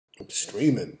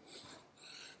Streaming.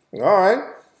 All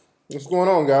right. What's going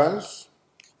on, guys?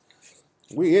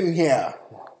 We in here.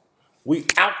 We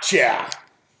out here.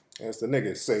 As the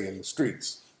niggas say in the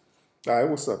streets. All right,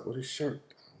 what's up with this shirt?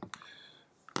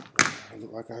 I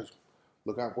look like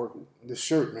I work this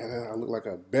shirt, man. I look like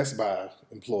a Best Buy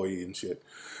employee and shit.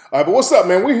 All right, but what's up,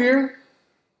 man? We're here.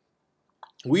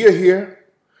 We are here.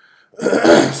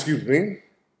 Excuse me.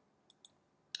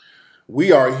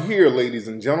 We are here, ladies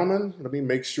and gentlemen. Let me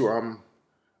make sure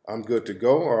I'm good to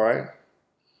go. All right.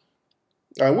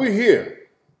 All right, we're here.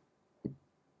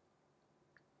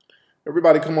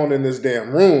 Everybody come on in this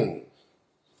damn room.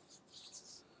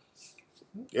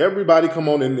 Everybody come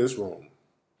on in this room.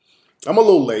 I'm a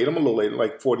little late,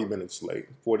 like 40 minutes late.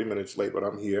 40 minutes late, but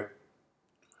I'm here.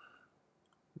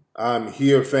 I'm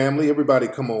here, family. Everybody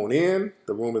come on in.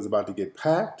 The room is about to get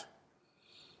packed.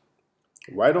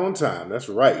 Right on time. That's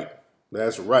right.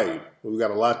 That's right. We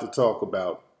got a lot to talk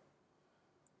about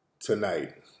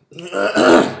tonight.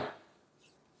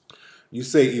 You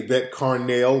say Yvette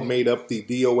Carnell made up the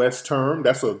DOS term.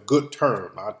 That's a good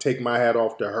term. I'll take my hat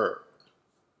off to her.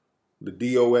 The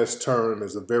DOS term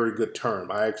is a very good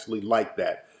term. I actually like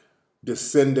that.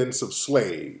 Descendants of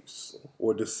slaves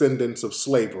or descendants of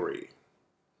slavery.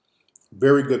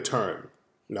 Very good term.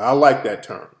 Now, I like that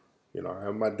term. You know, I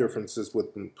have my differences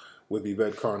with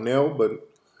Yvette Carnell, but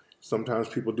sometimes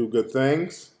people do good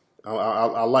things.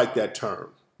 I like that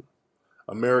term.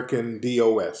 American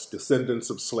DOS, descendants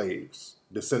of slaves,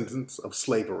 descendants of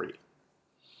slavery.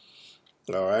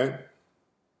 All right.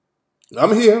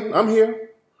 I'm here.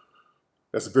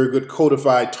 That's a very good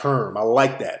codified term. I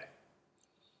like that.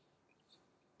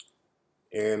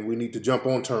 And we need to jump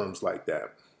on terms like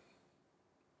that.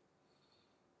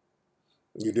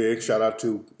 You dig? Shout out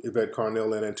to Yvette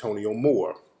Carnell and Antonio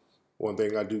Moore. One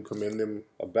thing I do commend them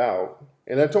about,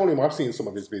 and Antonio, I've seen some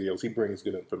of his videos. He brings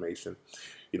good information.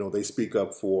 You know, they speak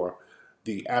up for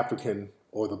the African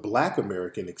or the Black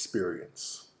American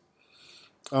experience.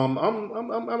 I'm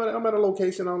at a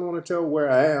location. I don't want to tell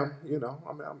where I am. You know,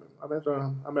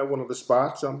 I'm at one of the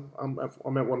spots. I'm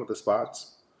at one of the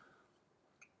spots.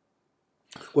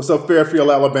 What's up,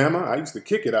 Fairfield, Alabama? I used to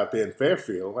kick it out there in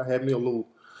Fairfield. I had me a little.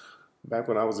 Back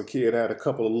when I was a kid, I had a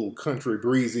couple of little country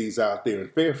breezies out there in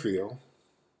Fairfield.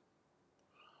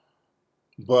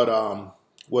 But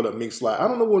what up, Mink Slide? I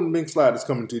don't know when Mink Slide is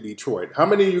coming to Detroit. How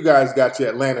many of you guys got your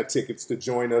Atlanta tickets to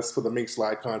join us for the Mink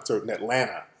Slide concert in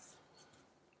Atlanta?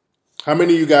 How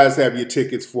many of you guys have your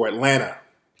tickets for Atlanta?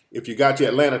 If you got your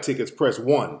Atlanta tickets, press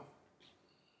 1.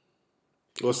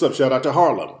 What's up? Shout out to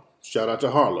Harlem. Shout out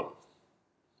to Harlem.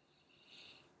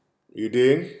 You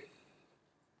dig?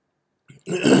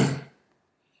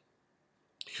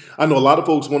 I know a lot of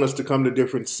folks want us to come to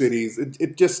different cities.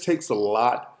 It just takes a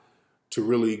lot to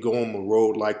really go on the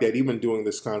road like that. Even doing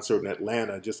this concert in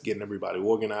Atlanta, just getting everybody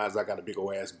organized. I got a big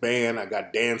old ass band. I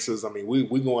got dancers. I mean,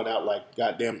 we going out like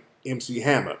goddamn MC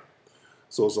Hammer.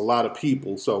 So it's a lot of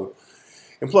people. So,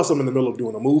 and plus I'm in the middle of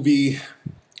doing a movie.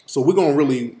 So we're going to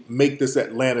really make this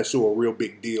Atlanta show a real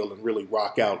big deal and really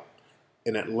rock out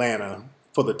in Atlanta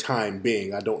for the time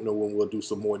being. I don't know when we'll do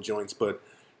some more joints, but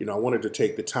you know, I wanted to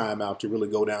take the time out to really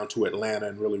go down to Atlanta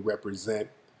and really represent.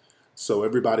 So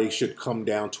everybody should come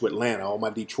down to Atlanta. All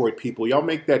my Detroit people, y'all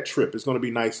make that trip. It's going to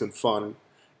be nice and fun.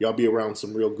 Y'all be around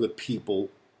some real good people.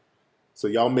 So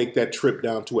y'all make that trip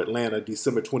down to Atlanta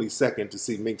December 22nd to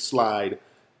see Mink Slide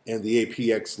and the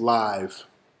APX live.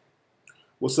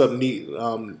 What's up,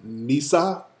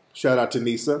 Nisa? Shout out to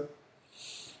Nisa.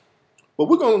 But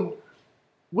we're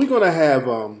gonna have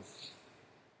a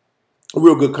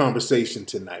real good conversation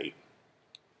tonight.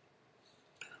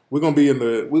 We're going to be in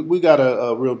the, we got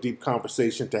a real deep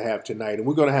conversation to have tonight, and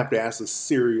we're going to have to ask a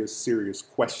serious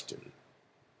question.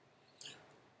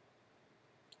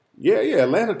 Yeah,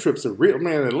 Atlanta trips are real,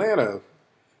 man. Atlanta,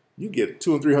 you get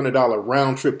 $200 and $300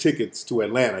 round trip tickets to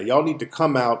Atlanta. Y'all need to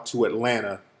come out to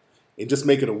Atlanta and just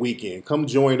make it a weekend. Come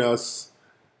join us.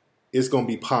 It's going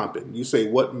to be popping. You say,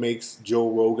 what makes Joe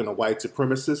Rogan a white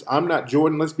supremacist? I'm not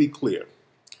Jordan. Let's be clear.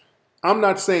 I'm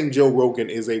not saying Joe Rogan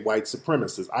is a white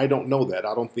supremacist. I don't know that.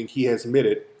 I don't think he has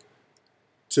admitted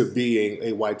to being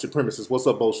a white supremacist. What's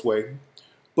up, Bosway?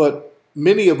 But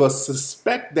many of us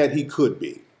suspect that he could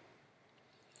be.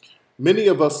 Many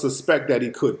of us suspect that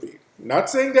he could be. Not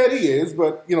saying that he is,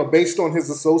 but, you know, based on his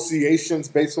associations,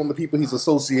 based on the people he's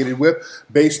associated with,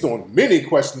 based on many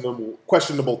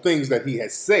questionable things that he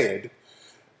has said,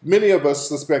 many of us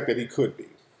suspect that he could be.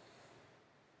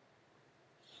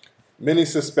 Many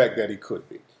suspect that he could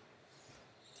be.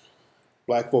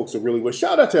 Black folks are really well.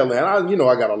 Shout out to Atlanta. You know,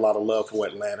 I got a lot of love for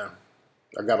Atlanta.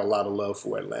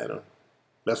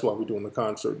 That's why we're doing the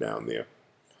concert down there.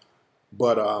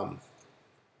 But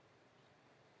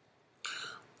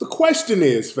the question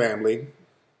is, family,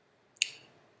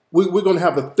 we're going to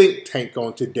have a think tank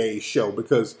on today's show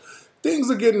because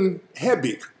things are getting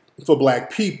heavy for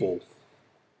black people.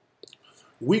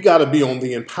 We got to be on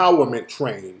the empowerment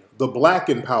train, the black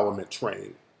empowerment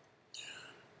train.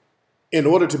 In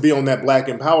order to be on that black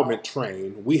empowerment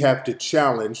train, we have to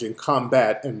challenge and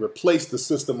combat and replace the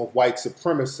system of white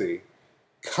supremacy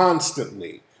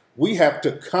constantly. We have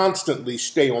to constantly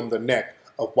stay on the neck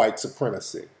of white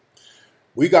supremacy.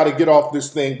 We got to get off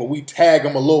this thing, but we tag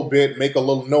them a little bit, make a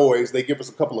little noise, they give us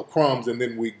a couple of crumbs, and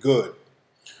then we good.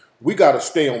 We got to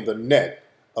stay on the neck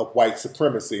of white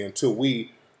supremacy until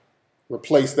we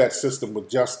replace that system with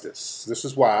justice. This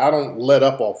is why I don't let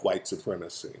up off white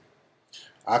supremacy.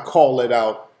 I call it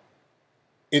out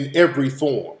in every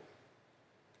form.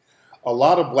 A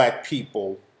lot of black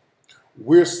people,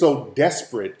 we're so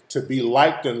desperate to be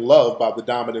liked and loved by the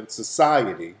dominant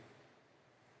society.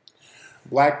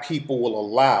 Black people will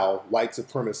allow white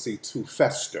supremacy to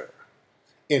fester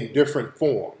in different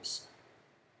forms.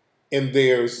 And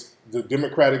there's the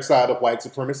Democratic side of white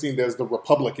supremacy, and there's the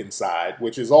Republican side,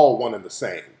 which is all one and the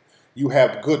same. You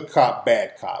have good cop,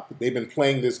 bad cop. They've been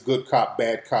playing this good cop,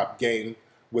 bad cop game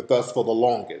with us for the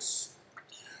longest.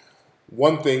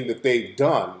 One thing that they've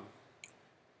done,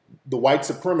 the white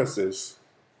supremacists,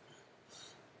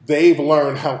 they've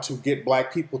learned how to get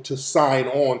black people to sign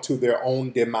on to their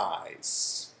own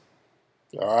demise.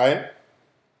 All right?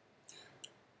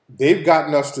 They've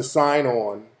gotten us to sign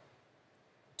on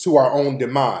to our own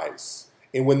demise.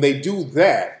 And when they do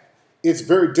that, it's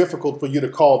very difficult for you to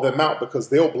call them out because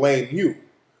they'll blame you.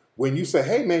 When you say,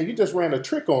 hey, man, you just ran a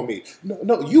trick on me.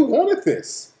 No, you wanted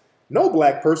this. No,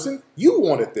 black person, you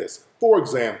wanted this. For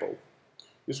example,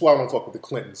 this is why I want to talk with the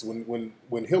Clintons.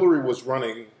 When Hillary was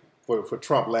running for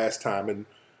Trump last time and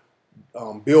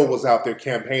Bill was out there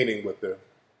campaigning with her,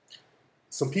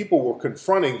 some people were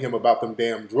confronting him about them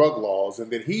damn drug laws,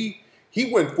 and then he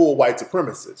went full white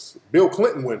supremacist. Bill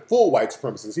Clinton went full white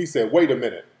supremacist. He said, wait a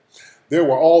minute. There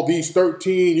were all these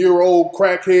 13-year-old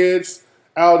crackheads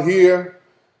out here,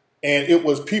 and it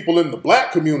was people in the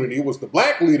black community. It was the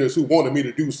black leaders who wanted me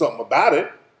to do something about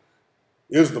it.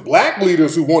 It was the black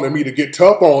leaders who wanted me to get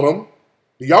tough on them.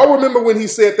 Do y'all remember when he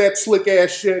said that slick-ass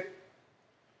shit?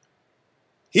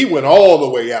 He went all the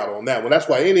way out on that one. That's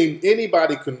why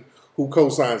anybody who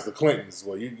co-signs the Clintons,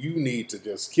 well, you need to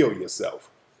just kill yourself.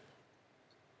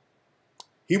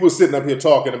 He was sitting up here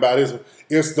talking about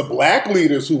it's the black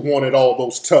leaders who wanted all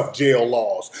those tough jail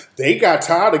laws. They got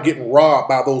tired of getting robbed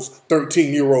by those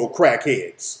 13-year-old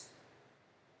crackheads.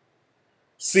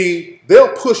 See,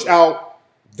 they'll push out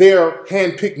their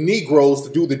hand-picked Negroes to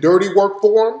do the dirty work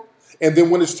for them, and then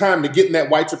when it's time to get in that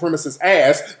white supremacist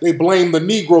ass, they blame the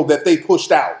Negro that they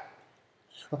pushed out.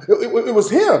 It was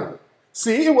him.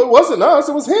 See, it wasn't us,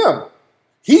 it was him.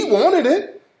 He wanted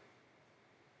it.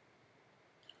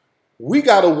 We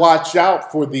got to watch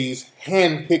out for these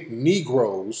hand-picked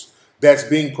Negroes that's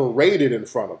being paraded in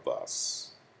front of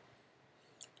us.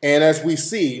 And as we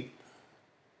see,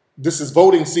 this is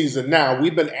voting season now.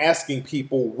 We've been asking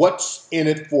people what's in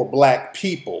it for black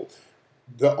people.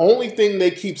 The only thing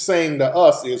they keep saying to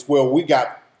us is, well, we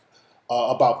got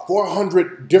about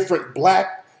 400 different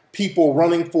black people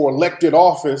running for elected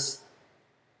office.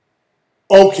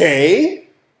 Okay.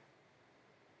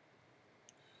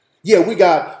 Yeah, we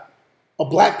got a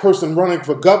black person running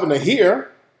for governor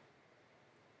here.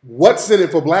 What's in it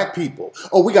for black people?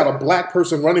 Oh, we got a black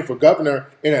person running for governor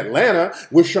in Atlanta.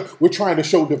 We're trying to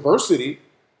show diversity.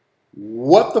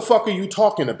 What the fuck are you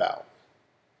talking about?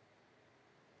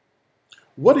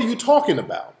 What are you talking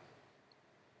about?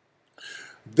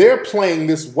 They're playing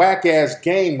this whack-ass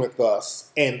game with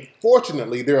us, and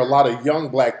fortunately, there are a lot of young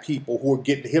black people who are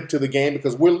getting hip to the game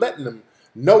because we're letting them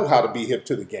know how to be hip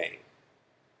to the game.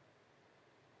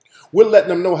 We're letting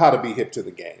them know how to be hip to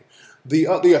the game.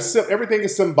 Everything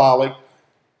is symbolic.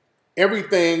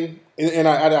 Everything, and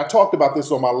I talked about this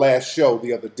on my last show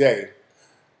the other day.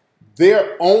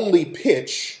 Their only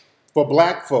pitch for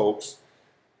black folks,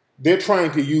 they're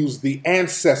trying to use the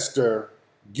ancestor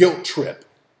guilt trip.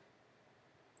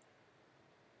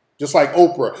 Just like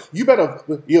Oprah,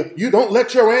 you don't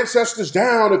let your ancestors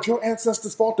down. If your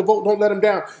ancestors fought to vote, don't let them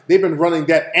down. They've been running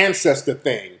that ancestor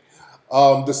thing.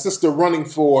 The sister running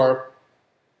for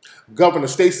governor,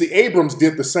 Stacey Abrams,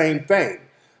 did the same thing.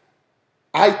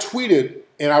 I tweeted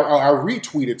and I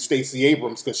retweeted Stacey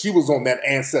Abrams because she was on that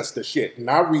ancestor shit. And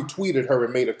I retweeted her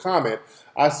and made a comment.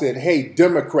 I said, hey,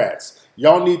 Democrats,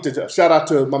 y'all need to, shout out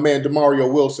to my man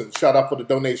DeMario Wilson. Shout out for the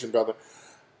donation, brother.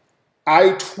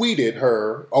 I tweeted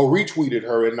her or retweeted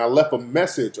her, and I left a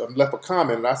message, I left a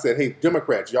comment, and I said, hey,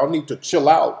 Democrats, y'all need to chill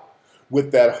out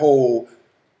with that whole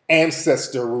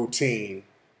ancestor routine.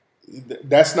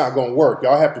 That's not going to work.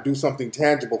 Y'all have to do something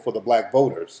tangible for the black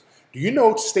voters. Do you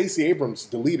know Stacey Abrams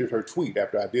deleted her tweet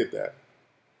after I did that?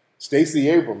 Stacey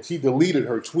Abrams, she deleted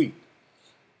her tweet.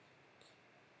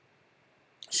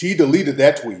 She deleted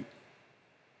that tweet.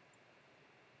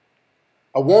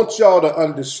 I want y'all to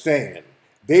understand,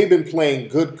 they've been playing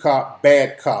good cop,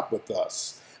 bad cop with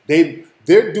us.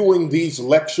 They're doing these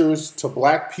lectures to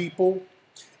black people,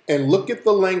 and look at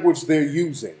the language they're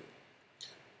using.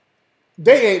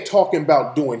 They ain't talking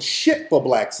about doing shit for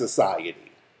black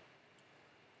society.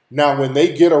 Now, when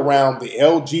they get around the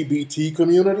LGBT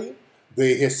community,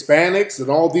 the Hispanics and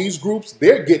all these groups,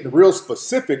 they're getting real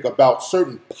specific about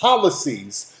certain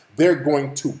policies they're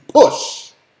going to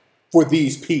push for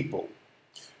these people,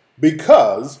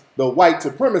 because the white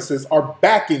supremacists are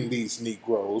backing these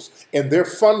Negroes and they're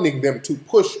funding them to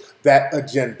push that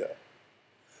agenda.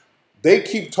 They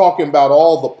keep talking about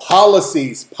all the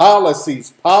policies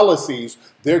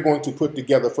they're going to put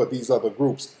together for these other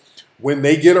groups. When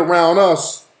they get around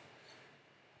us,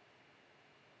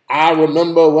 I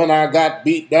remember when I got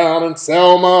beat down in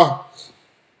Selma.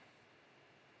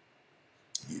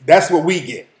 That's what we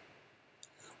get.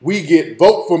 We get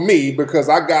vote for me because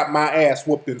I got my ass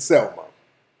whooped in Selma.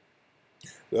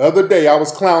 The other day I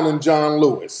was clowning John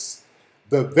Lewis.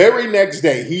 The very next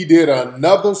day he did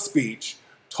another speech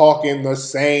talking the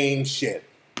same shit.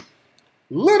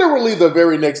 Literally the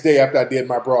very next day after I did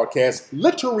my broadcast,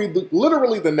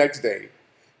 literally the next day,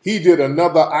 he did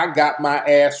another I got my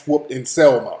ass whooped in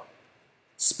Selma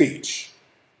speech.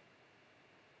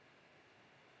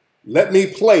 Let me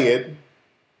play it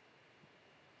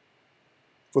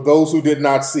for those who did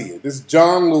not see it. This is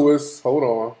John Lewis. Hold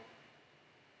on.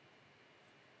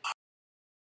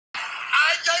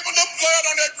 I gave a little blood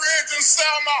on that bridge in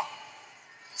Selma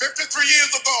 53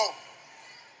 years ago.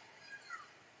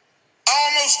 I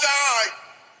almost died.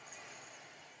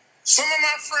 Some of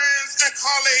my friends and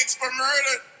colleagues were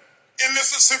murdered in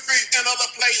Mississippi and other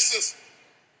places.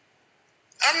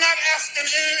 I'm not asking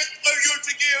any of you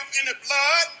to give any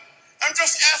blood. I'm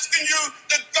just asking you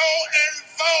to go and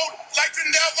vote like you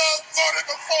never voted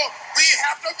before. We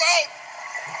have to vote.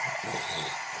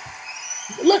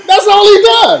 Look, that's all he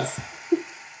does.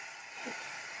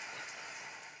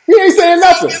 He ain't saying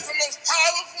nothing. It's the most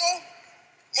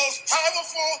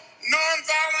powerful,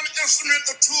 non-violent instrument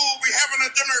or tool we have in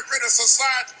a democratic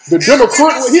society. The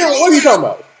Democrat, what are you talking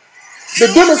about? The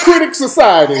Democratic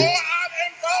Society. Go out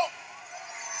and vote.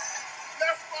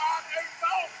 Let's go out and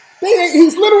vote.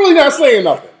 He's literally not saying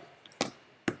nothing.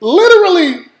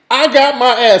 Literally, I got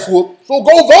my ass whooped, so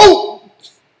go vote.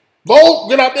 Vote,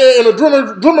 get out there in a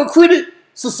Democratic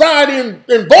society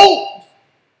and vote.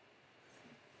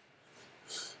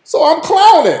 So I'm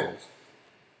clowning.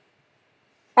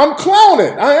 I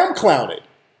am clowning.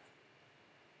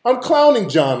 I'm clowning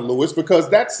John Lewis because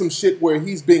that's some shit where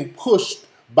he's being pushed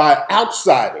by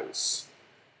outsiders.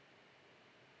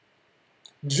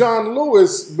 John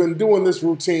Lewis been doing this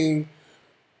routine,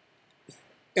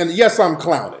 and yes, I'm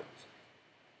clowning.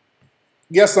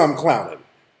 Yes, I'm clowning.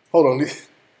 Hold on.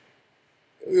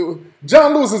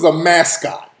 John Lewis is a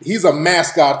mascot. He's a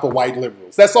mascot for white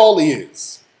liberals. That's all he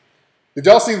is. Did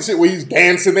y'all see the shit where he's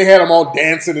dancing? They had him all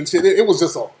dancing and shit. It was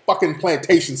just a fucking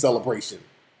plantation celebration.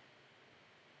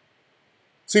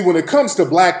 See, when it comes to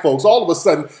black folks, all of a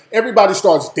sudden, everybody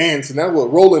starts dancing. That's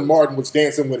what Roland Martin was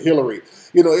dancing with Hillary.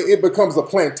 You know, it becomes a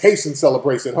plantation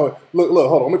celebration. Look,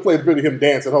 hold on. Let me play the video of him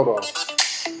dancing. Hold on.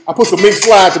 I put some Mink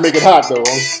slide to make it hot, though.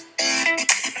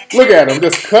 Look at him,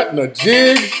 just cutting a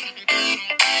jig.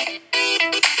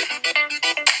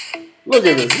 Look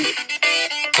at this.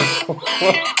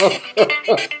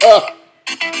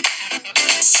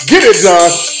 Get it,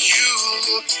 John.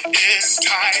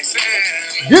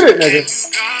 Get it, nigga.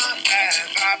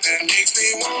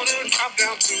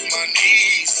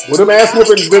 Well, them ass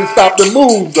whoopings didn't stop the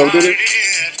moves, though, did it?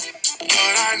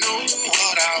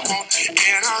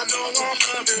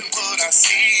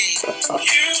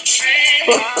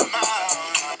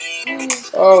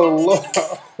 Oh,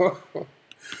 Lord.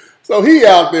 So he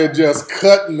out there just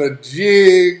cutting a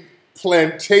jig,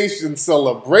 plantation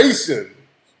celebration.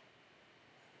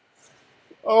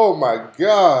 Oh my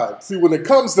God. See, when it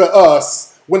comes to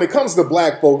us, when it comes to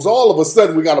black folks, all of a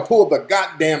sudden we got to pull the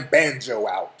goddamn banjo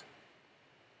out.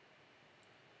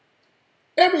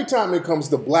 Every time it comes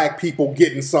to black people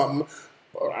getting something,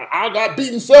 I got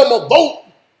beaten Selma, vote,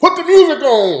 put the music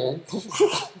on.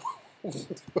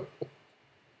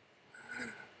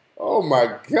 Oh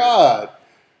my God.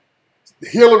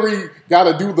 Hillary got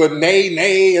to do the nay,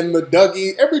 nay, and the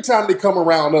Dougie. Every time they come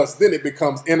around us, then it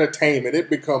becomes entertainment. It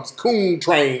becomes coon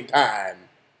train time.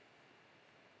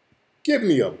 Give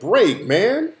me a break,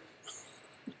 man.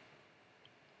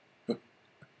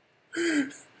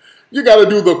 You got to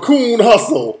do the coon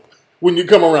hustle when you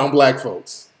come around black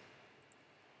folks.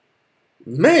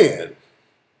 Man.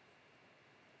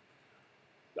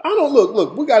 I don't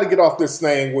look, we got to get off this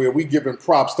thing where we giving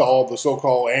props to all the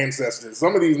so-called ancestors.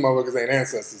 Some of these motherfuckers ain't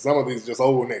ancestors. Some of these just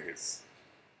old niggas.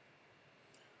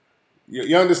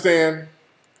 You understand?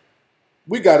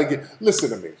 We got to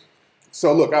listen to me.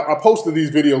 So look, I posted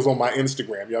these videos on my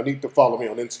Instagram. Y'all need to follow me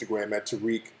on Instagram at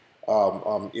Tariq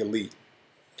Elite.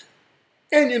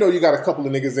 And you know, you got a couple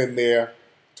of niggas in there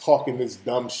talking this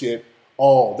dumb shit.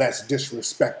 Oh, that's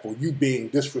disrespectful. You being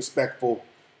disrespectful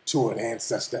to an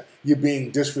ancestor. You're being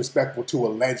disrespectful to a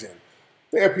legend.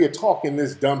 They're up here talking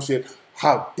this dumb shit.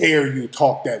 How dare you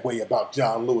talk that way about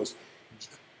John Lewis?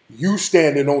 You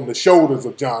standing on the shoulders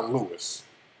of John Lewis.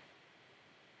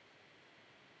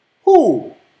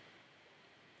 Who?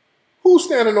 Who's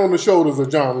standing on the shoulders of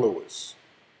John Lewis?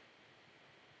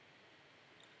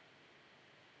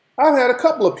 I've had a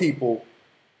couple of people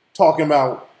talking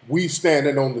about we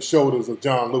standing on the shoulders of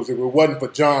John Lewis. If it wasn't for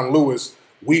John Lewis,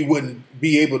 we wouldn't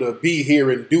be able to be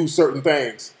here and do certain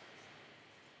things.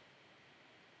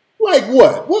 Like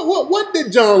what? What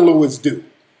did John Lewis do?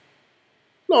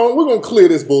 No, we're gonna clear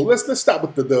this bull. Let's stop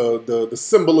with the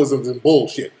symbolisms and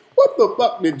bullshit. What the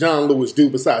fuck did John Lewis do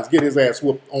besides get his ass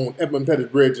whooped on Edmund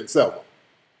Pettus Bridge in Selma?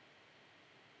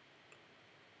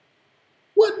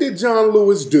 What did John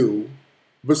Lewis do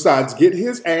besides get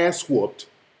his ass whooped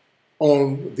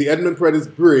on the Edmund Pettus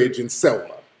Bridge in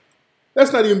Selma?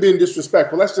 That's not even being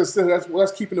disrespectful. That's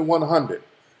keeping it 100.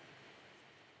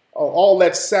 All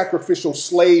that sacrificial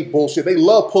slave bullshit. They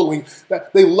love pulling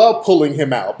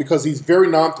him out because he's very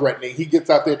non-threatening. He gets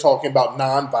out there talking about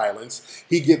non-violence.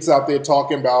 He gets out there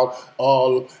talking about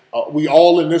we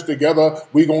all in this together.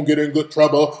 We gonna get in good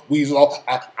trouble.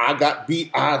 I got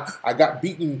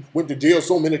beaten, went to jail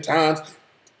so many times,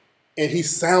 and he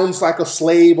sounds like a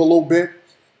slave a little bit.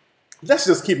 That's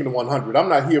just keeping it 100. I'm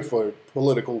not here for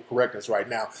political correctness right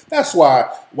now. That's why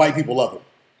white people love him.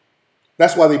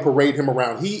 That's why they parade him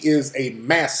around. He is a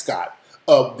mascot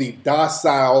of the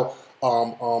docile,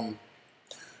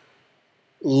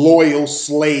 loyal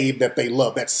slave that they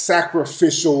love. That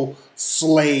sacrificial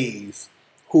slave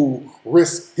who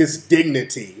risks his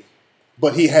dignity,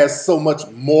 but he has so much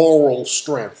moral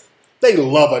strength. They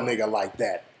love a nigga like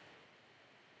that.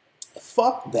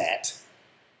 Fuck that.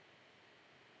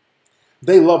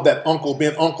 They love that Uncle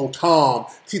Ben, Uncle Tom.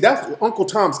 See, that's Uncle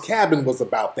Tom's Cabin was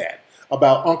about that.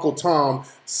 About Uncle Tom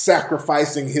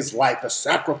sacrificing his life, a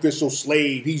sacrificial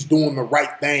slave. He's doing the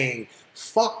right thing.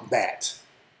 Fuck that.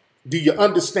 Do you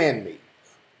understand me?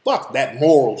 Fuck that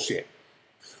moral shit.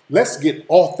 Let's get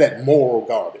off that moral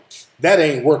garbage. That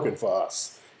ain't working for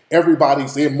us.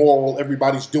 Everybody's immoral.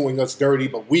 Everybody's doing us dirty,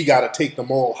 but we got to take the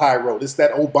moral high road. It's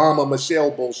that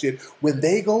Obama-Michelle bullshit. When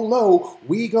they go low,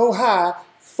 we go high.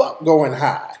 Fuck going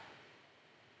high.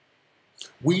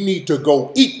 We need to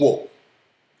go equal.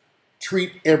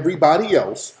 Treat everybody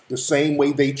else the same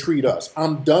way they treat us.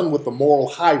 I'm done with the moral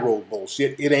high road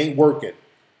bullshit. It ain't working.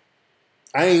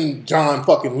 I ain't John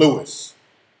fucking Lewis.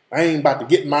 I ain't about to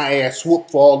get my ass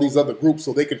whooped for all these other groups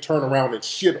so they can turn around and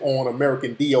shit on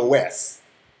American DOS.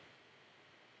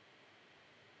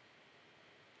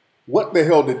 What the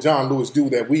hell did John Lewis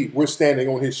do that we're standing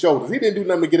on his shoulders? He didn't do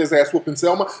nothing to get his ass whooped in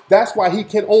Selma. That's why he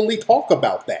can only talk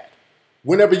about that.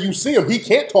 Whenever you see him, he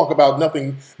can't talk about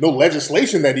nothing, no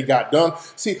legislation that he got done.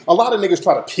 See, a lot of niggas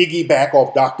try to piggyback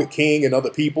off Dr. King and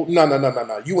other people.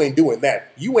 No. You ain't doing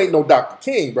that. You ain't no Dr.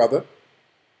 King, brother.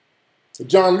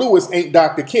 John Lewis ain't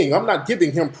Dr. King. I'm not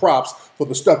giving him props for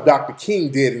the stuff Dr. King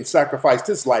did and sacrificed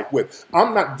his life with.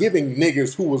 I'm not giving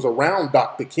niggas who was around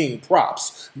Dr. King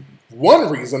props. One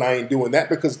reason I ain't doing that,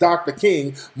 because Dr.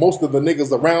 King, most of the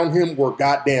niggas around him were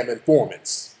goddamn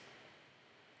informants.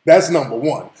 That's number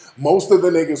one. Most of the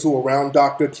niggas who were around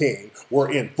Dr. King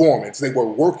were informants. They were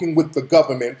working with the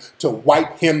government to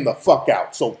wipe him the fuck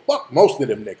out. So fuck most of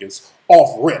them niggas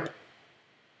off rip.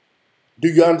 Do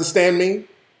you understand me?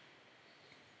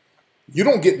 You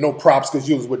don't get no props because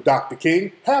you was with Dr.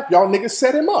 King. Half y'all niggas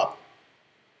set him up.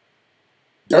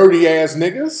 Dirty ass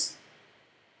niggas.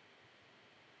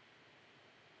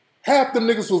 Half them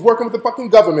niggas was working with the fucking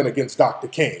government against Dr.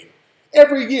 King.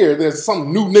 Every year, there's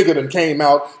some new nigga that came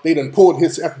out. They done pulled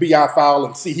his FBI file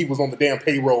and see he was on the damn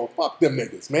payroll. Fuck them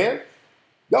niggas, man.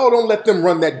 Y'all don't let them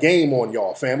run that game on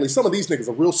y'all, family. Some of these niggas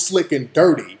are real slick and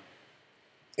dirty.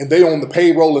 And they on the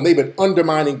payroll, and they've been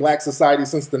undermining black society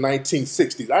since the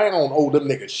 1960s. I don't owe them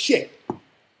niggas shit.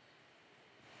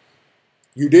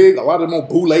 You dig? A lot of them old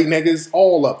boule niggas,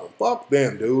 all of them. Fuck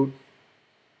them, dude.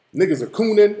 Niggas are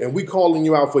cooning, and we calling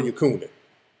you out for your cooning.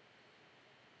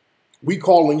 We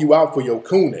calling you out for your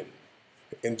cooning.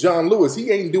 And John Lewis,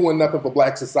 he ain't doing nothing for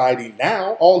black society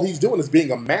now. All he's doing is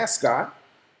being a mascot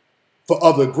for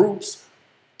other groups,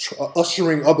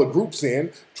 ushering other groups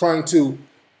in, trying to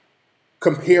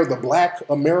compare the black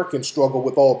American struggle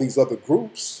with all these other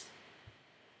groups.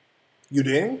 You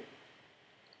dig?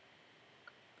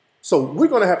 So we're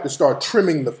going to have to start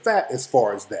trimming the fat as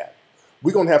far as that.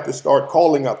 We're going to have to start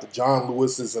calling out the John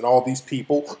Lewises and all these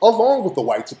people, along with the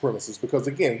white supremacists, because,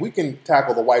 again, we can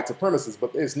tackle the white supremacists,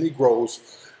 but there's Negroes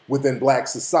within black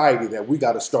society that we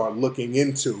got to start looking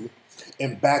into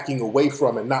and backing away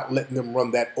from and not letting them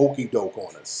run that okey doke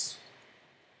on us.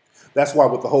 That's why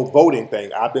with the whole voting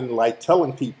thing, I've been like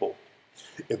telling people,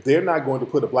 if they're not going to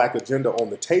put a black agenda on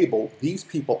the table, these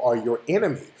people are your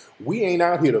enemy. We ain't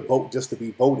out here to vote just to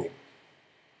be voting.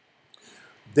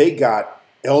 They got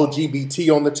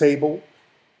LGBT on the table.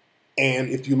 And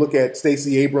if you look at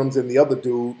Stacey Abrams and the other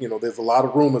dude, you know, there's a lot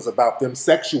of rumors about them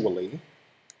sexually.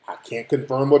 I can't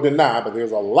confirm or deny, but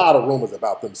there's a lot of rumors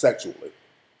about them sexually.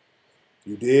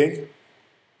 You dig?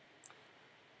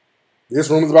 There's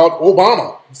rumors about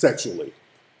Obama sexually.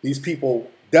 These people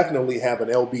definitely have an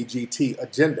LBGT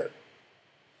agenda.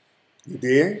 You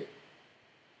dig?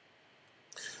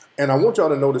 And I want y'all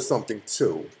to notice something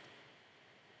too.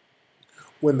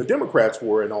 When the Democrats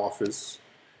were in office,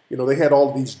 you know, they had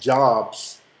all these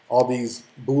jobs, all these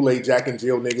boule, jack and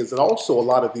Jill niggas, and also a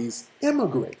lot of these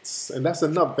immigrants. And that's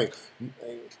another thing.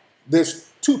 There's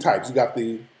two types. You got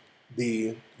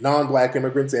the non-black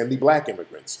immigrants and the black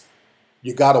immigrants.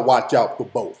 You got to watch out for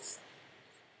both.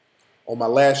 On my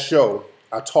last show,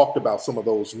 I talked about some of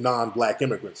those non-black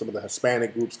immigrants, some of the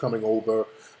Hispanic groups coming over,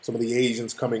 some of the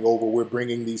Asians coming over. We're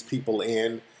bringing these people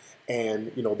in,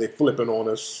 and you know they're flipping on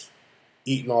us,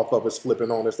 eating off of us,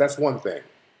 flipping on us. That's one thing.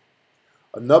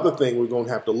 Another thing we're going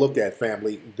to have to look at,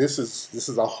 family. This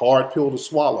is a hard pill to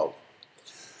swallow.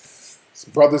 It's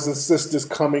brothers and sisters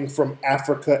coming from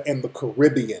Africa and the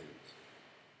Caribbean.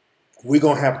 We're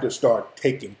going to have to start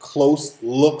taking close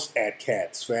looks at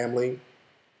cats, family.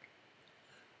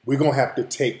 We're going to have to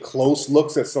take close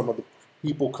looks at some of the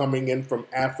people coming in from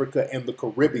Africa and the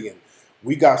Caribbean.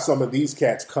 We got some of these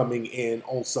cats coming in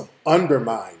on some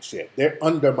undermine shit. They're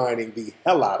undermining the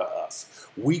hell out of us.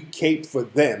 We cape for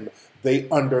them. They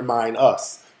undermine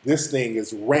us. This thing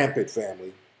is rampant,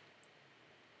 family.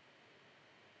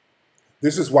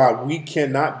 This is why we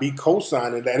cannot be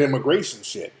co-signing that immigration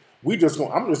shit. I'm just going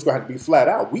to have to be flat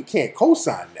out. We can't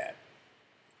co-sign that.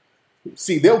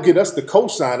 See, they'll get us to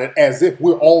co-sign it as if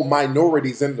we're all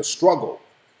minorities in the struggle.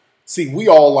 See, we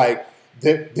all like,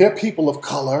 they're people of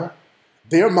color.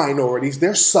 They're minorities.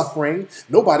 They're suffering.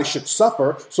 Nobody should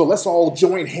suffer. So let's all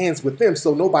join hands with them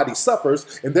so nobody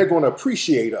suffers and they're going to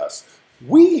appreciate us.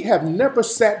 We have never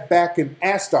sat back and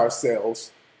asked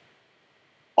ourselves,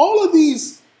 all of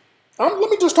these, let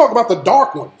me just talk about the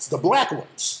dark ones, the black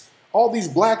ones. All these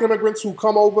black immigrants who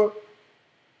come over,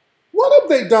 what have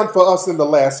they done for us in the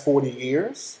last 40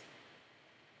 years?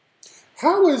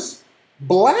 How is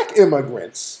black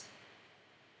immigrants,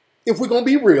 if we're going to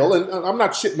be real, and I'm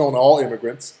not shitting on all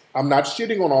immigrants. I'm not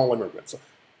shitting on all immigrants.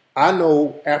 I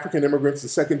know African immigrants, the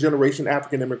second generation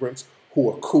African immigrants, who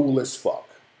are cool as fuck.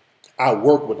 I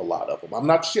work with a lot of them. I'm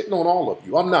not shitting on all of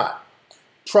you. I'm not.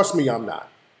 Trust me, I'm not.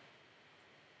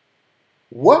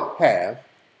 What have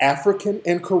African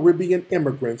and Caribbean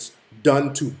immigrants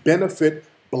done to benefit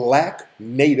black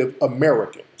Native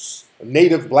Americans,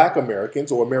 Native black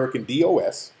Americans or American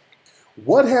DOS?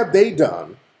 What have they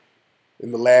done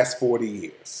in the last 40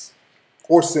 years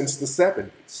or since the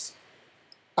 70s?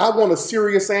 I want a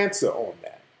serious answer on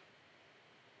that.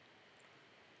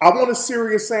 I want a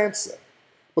serious answer.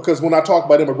 Because when I talk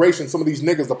about immigration, some of these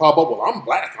niggas that pop up, well, I'm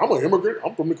black, I'm an immigrant,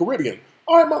 I'm from the Caribbean.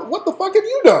 All right, man, what the fuck have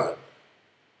you done?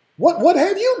 What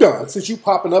have you done since you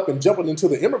popping up and jumping into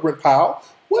the immigrant pile?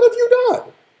 What have you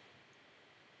done?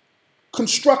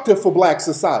 Constructive for black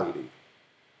society,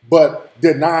 but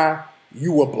deny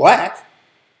you were black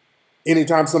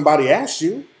anytime somebody asks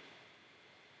you.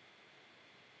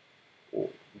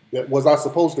 Was I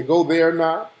supposed to go there or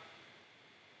not?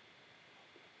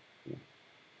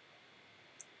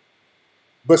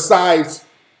 Besides,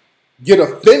 get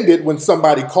offended when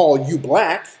somebody called you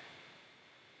black.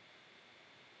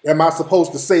 Am I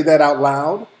supposed to say that out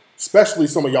loud? Especially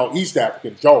some of y'all East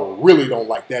Africans. Y'all really don't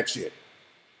like that shit.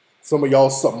 Some of y'all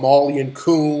Somalian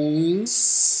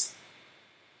coons.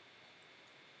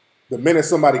 The minute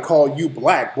somebody call you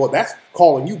black, well, that's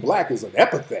calling you black is an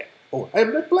epithet. Oh,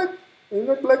 I'm not black. I'm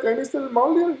not black. I'm still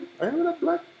Malian. I'm not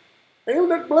black. I'm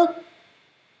not black.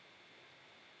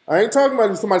 I ain't talking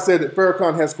about somebody said that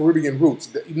Farrakhan has Caribbean roots.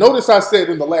 Notice I said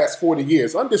in the last 40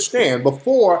 years. Understand,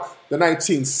 before the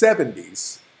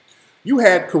 1970s, you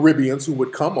had Caribbeans who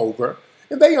would come over,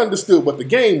 and they understood what the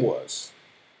game was.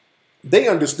 They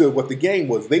understood what the game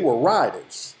was. They were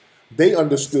riders. They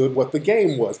understood what the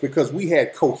game was because we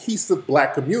had cohesive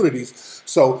black communities.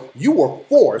 So you were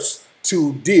forced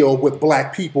to deal with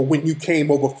black people when you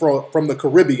came over from the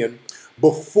Caribbean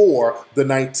before the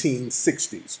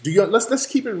 1960s. Let's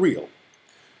keep it real.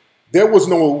 There was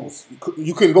no,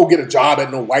 you couldn't go get a job at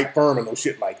no white firm or no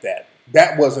shit like that.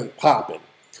 That wasn't popping.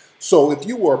 So if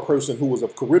you were a person who was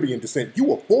of Caribbean descent, you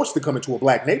were forced to come into a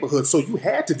black neighborhood, so you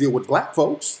had to deal with black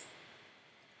folks.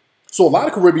 So a lot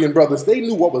of Caribbean brothers, they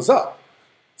knew what was up.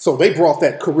 So they brought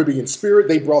that Caribbean spirit,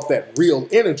 they brought that real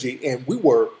energy, and we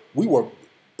were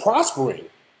prospering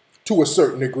to a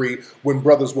certain degree when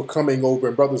brothers were coming over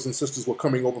and brothers and sisters were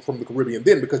coming over from the Caribbean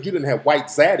then, because you didn't have white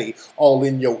zaddy all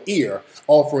in your ear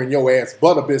offering your ass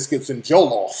butter biscuits and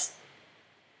jollof.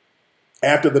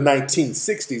 After the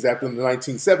 1960s, after the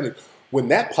 1970s, when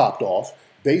that popped off,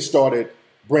 they started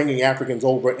bringing Africans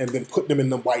over and then putting them in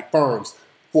the white firms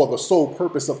for the sole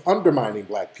purpose of undermining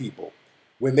black people.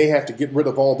 When they had to get rid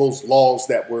of all those laws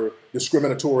that were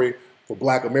discriminatory for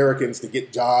black Americans to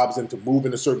get jobs and to move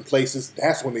into certain places,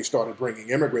 that's when they started bringing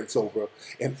immigrants over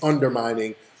and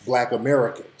undermining black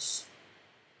Americans.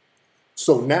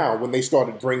 So now when they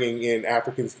started bringing in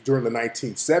Africans during the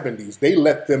 1970s, they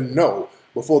let them know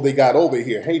before they got over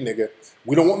here, hey nigga,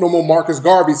 we don't want no more Marcus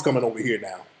Garveys coming over here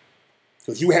now.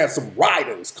 Because you had some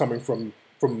riders coming from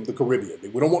the Caribbean.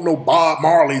 We don't want no Bob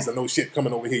Marleys and no shit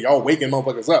coming over here. Y'all waking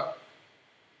motherfuckers up.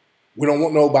 We don't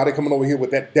want nobody coming over here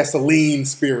with that Dessalines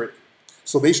spirit.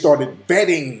 So they started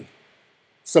vetting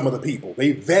some of the people.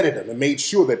 They vetted them and made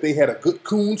sure that they had a good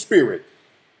coon spirit.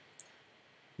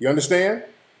 You understand?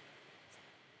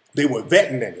 They were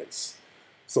vetting niggas.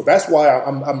 So that's why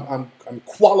I'm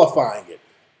qualifying it.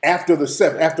 After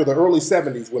the early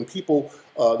 70s, when people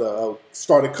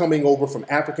started coming over from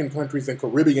African countries and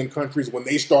Caribbean countries, when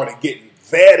they started getting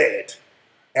vetted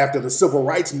after the civil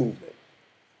rights movement,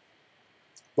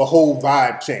 the whole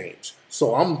vibe changed.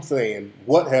 So I'm saying,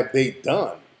 what have they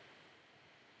done?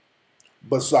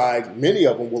 Besides, many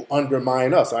of them will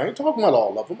undermine us. I ain't talking about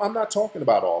all of them. I'm not talking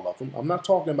about all of them. I'm not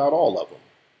talking about all of them.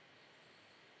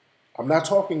 I'm not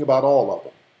talking about all of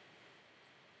them.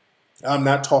 I'm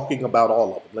not talking about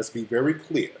all of them. Let's be very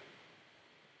clear.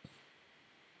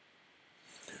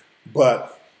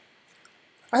 But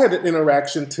I had an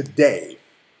interaction today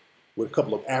with a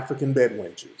couple of African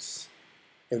bedwenches.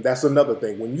 And that's another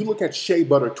thing. When you look at Shea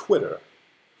Butter Twitter,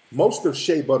 most of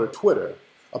Shea Butter Twitter,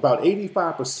 about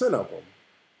 85% of them,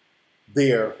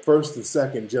 they're first and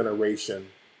second generation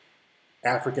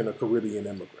African or Caribbean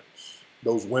immigrants.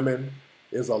 Those women,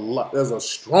 there's a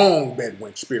strong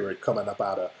bedwench spirit coming up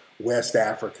out of West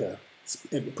Africa,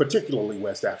 particularly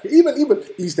West Africa, even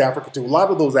East Africa too. A lot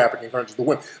of those African countries, the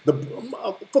women,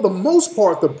 for the most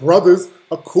part, the brothers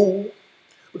are cool,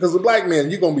 because the black man,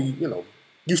 you're gonna be,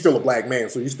 you're still a black man,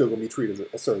 so you're still gonna be treated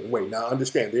a certain way. Now,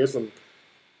 understand, there's some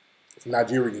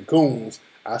Nigerian coons.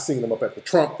 I seen them up at the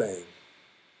Trump thing.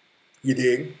 You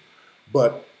dig?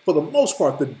 But for the most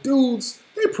part, the dudes,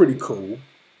 they're pretty cool.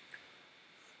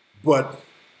 But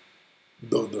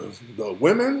the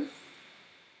women,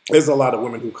 there's a lot of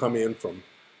women who come in from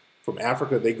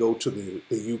Africa. They go to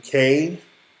the UK.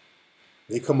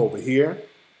 They come over here,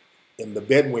 and the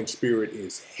bedwench spirit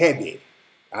is heavy.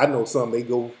 I know some, they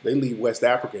leave West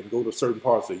Africa and go to certain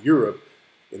parts of Europe,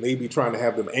 and they be trying to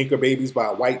have them anchor babies by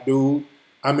a white dude.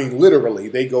 I mean, literally,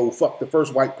 they go fuck the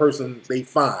first white person they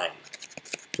find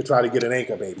to try to get an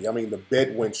anchor baby. I mean, the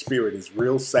bedwench spirit is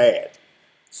real sad.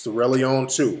 Sierra Leone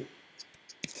too.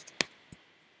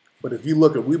 But if you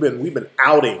look at, we've been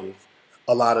outing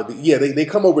a lot of they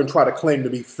come over and try to claim to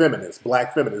be feminists,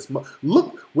 black feminists.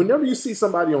 Look, whenever you see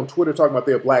somebody on Twitter talking about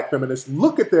they're black feminists,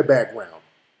 look at their background.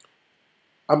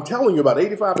 I'm telling you, about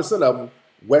 85% of them,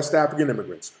 West African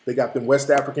immigrants. They got them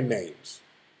West African names.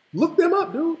 Look them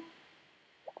up, dude.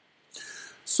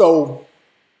 So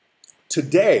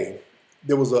today,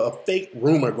 there was a fake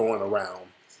rumor going around.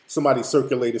 Somebody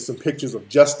circulated some pictures of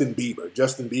Justin Bieber.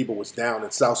 Justin Bieber was down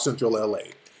in South Central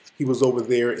LA. He was over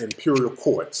there in Imperial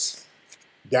Courts,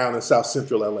 down in South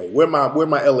Central LA. Where my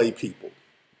LA people?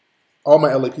 All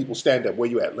my LA people, stand up. Where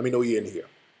you at? Let me know you're in here.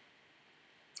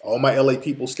 All my LA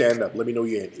people, stand up. Let me know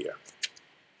you're in here.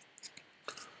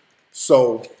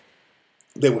 So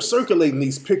they were circulating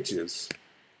these pictures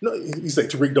No, you say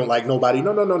Tariq don't like nobody.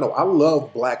 No, no, no, no. I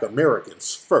love black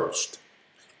Americans first.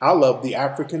 I love the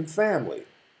African family.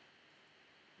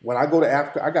 When I go to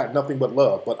Africa, I got nothing but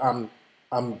love. But I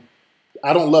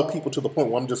don't love people to the point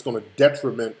where I'm just going to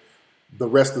detriment the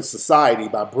rest of society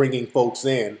by bringing folks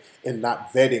in and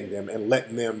not vetting them and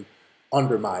letting them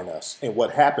undermine us. And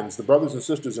what happens, the brothers and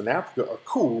sisters in Africa are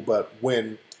cool, but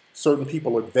when certain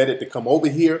people are vetted to come over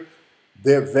here,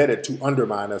 they're vetted to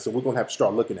undermine us, and we're going to have to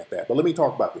start looking at that. But let me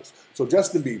talk about this. So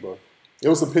Justin Bieber,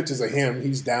 there was some pictures of him.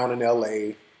 He's down in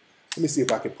L.A. Let me see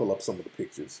if I can pull up some of the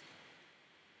pictures.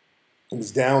 He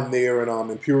was down there in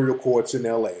Imperial Courts in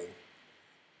L.A.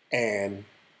 And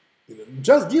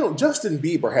Justin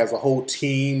Bieber has a whole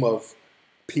team of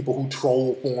people who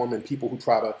troll for him and people who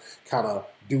try to kind of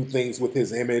do things with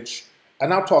his image.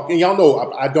 And I'm talking, y'all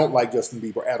know I don't like Justin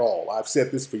Bieber at all. I've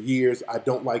said this for years. I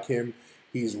don't like him.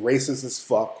 He's racist as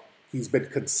fuck. He's been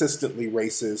consistently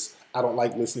racist. I don't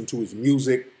like listening to his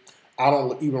music. I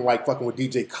don't even like fucking with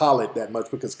DJ Khaled that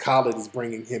much because Khaled is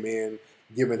bringing him in,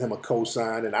 giving him a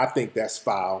cosign, and I think that's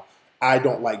foul. I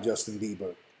don't like Justin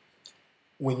Bieber.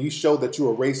 When you show that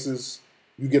you're a racist,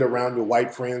 you get around your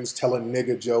white friends telling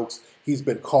nigga jokes. He's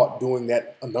been caught doing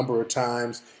that a number of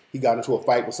times. He got into a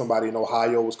fight with somebody in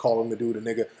Ohio, was calling the dude a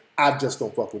nigga. I just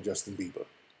don't fuck with Justin Bieber.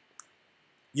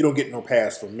 You don't get no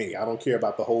pass from me. I don't care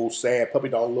about the whole sad puppy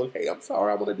dog look. Hey, I'm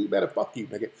sorry, I want to do better. Fuck you,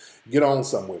 nigga. Get on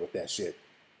somewhere with that shit.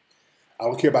 I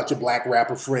don't care about your black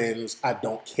rapper friends. I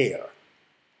don't care.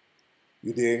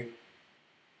 You dig?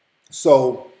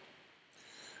 So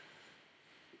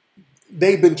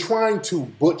they've been trying to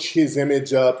butch his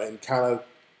image up and kind of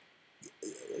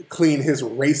clean his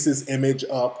racist image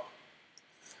up.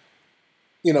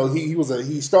 You know,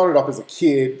 he started off as a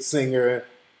kid singer,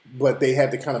 but they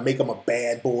had to kind of make him a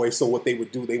bad boy. So what they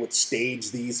would do, they would stage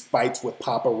these fights with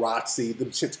paparazzi. Them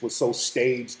shits was so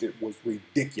staged, it was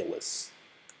ridiculous.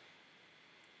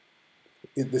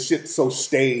 The shit's so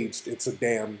staged, it's a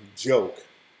damn joke.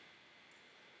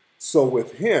 So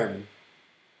with him,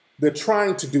 they're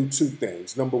trying to do two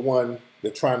things. Number one, they're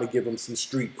trying to give him some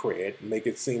street cred, make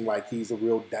it seem like he's a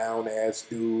real down-ass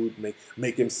dude,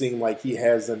 make him seem like he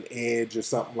has an edge or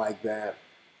something like that.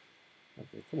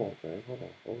 Okay, come on, man. Hold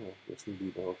on. Justin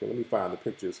Bieber. Okay, let me find the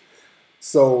pictures.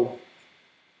 So,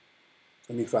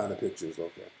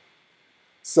 okay.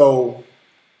 So,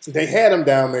 they had him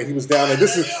down there. He was down there.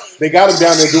 They got him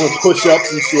down there doing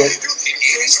push-ups and shit.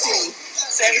 16,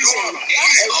 17,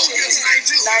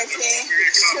 18, 19,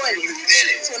 20,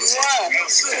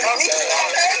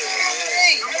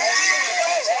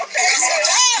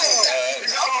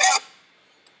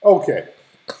 21. Okay.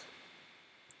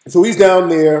 So he's down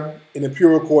there in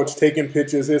Imperial Courts taking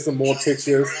pictures. Here's some more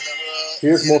pictures.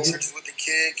 Here's more pictures. With the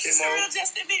kid, It's real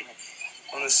Justin Bieber.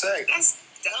 on the side. I'm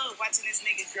done watching this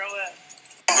nigga grow up.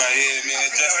 Right here, man.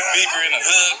 Justin Bieber in the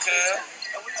hood, cuz.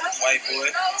 White boy.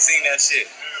 Seen that shit.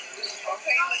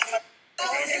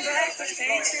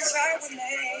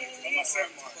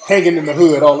 Hanging in the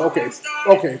hood. Oh,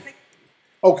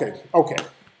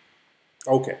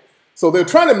 okay. So they're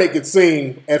trying to make it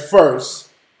seem at first,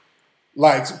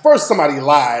 like first somebody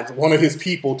lied. One of his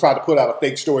people tried to put out a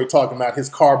fake story talking about his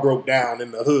car broke down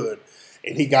in the hood,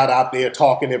 and he got out there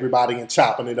talking to everybody and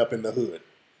chopping it up in the hood.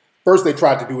 First they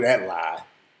tried to do that lie.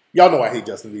 Y'all know I hate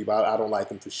Justin Bieber. I don't like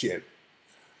him for shit.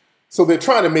 So they're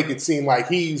trying to make it seem like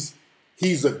he's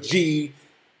a G.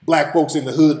 Black folks in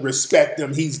the hood respect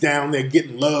him. He's down there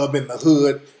getting love in the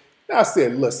hood. And I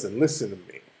said, listen to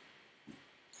me.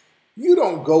 You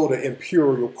don't go to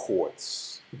Imperial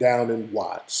Courts down in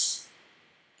Watts.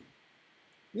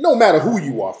 No matter who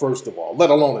you are, first of all, let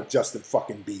alone a Justin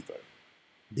fucking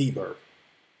Bieber.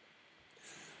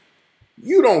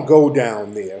 You don't go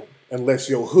down there unless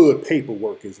your hood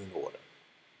paperwork is in order.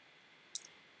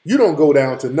 You don't go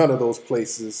down to none of those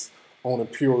places on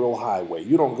Imperial Highway.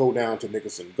 You don't go down to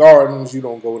Nickerson Gardens. You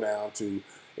don't go down to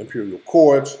Imperial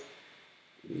Courts.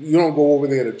 You don't go over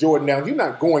there to Jordan Downs. You're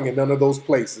not going in none of those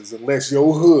places unless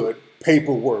your hood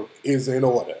paperwork is in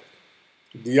order.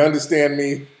 Do you understand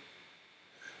me?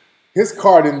 His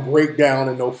car didn't break down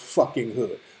in no fucking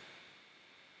hood.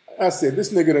 I said,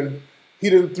 this nigga he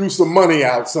done threw some money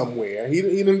out somewhere. He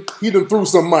done threw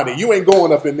some money. You ain't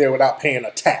going up in there without paying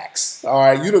a tax. All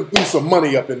right, you done threw some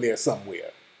money up in there somewhere.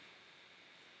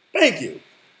 Thank you.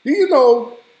 Do you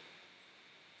know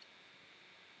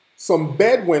some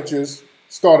bedwenchers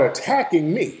started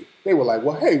attacking me? They were like,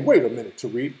 well, hey, wait a minute,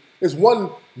 Tariq. There's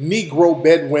one Negro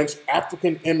bedwench,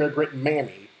 African immigrant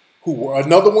mammy,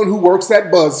 another one who works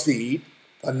at BuzzFeed.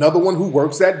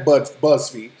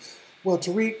 Well,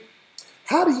 Tariq,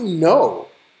 how do you know?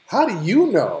 How do you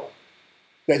know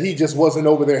that he just wasn't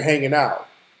over there hanging out?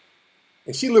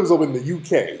 And she lives over in the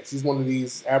UK. She's one of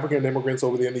these African immigrants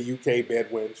over there in the UK,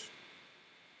 bedwench.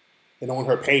 And on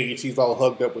her page, she's all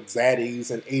hugged up with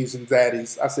zaddies and Asian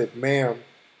zaddies. I said, ma'am,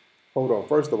 hold on.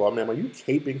 First of all, ma'am, are you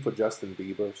caping for Justin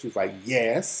Bieber? She's like,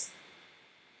 yes.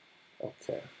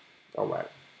 Okay. All right.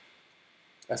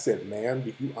 I said, ma'am,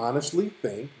 do you honestly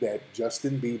think that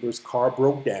Justin Bieber's car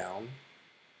broke down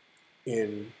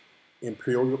in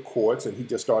Imperial Courts and he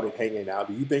just started hanging out?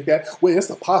 Do you think that? Well, it's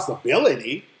a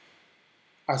possibility.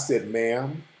 I said,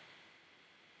 ma'am.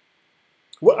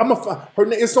 Well,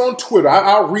 it's on Twitter.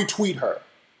 I'll retweet her.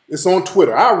 It's on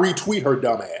Twitter. I'll retweet her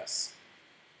dumbass.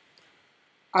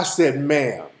 I said,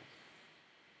 ma'am,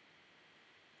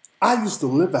 I used to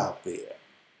live out there.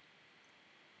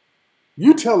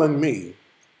 You telling me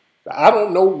that I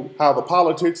don't know how the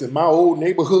politics in my old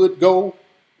neighborhood go,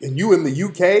 and you in the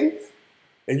UK,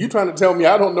 and you trying to tell me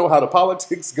I don't know how the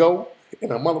politics go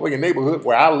in a motherfucking neighborhood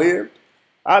where I lived?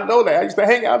 I know that. I used to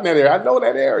hang out in that area. I know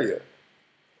that area.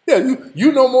 Yeah,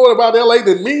 you know more about LA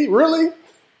than me? Really?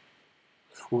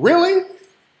 Really?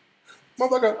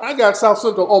 Motherfucker, I got South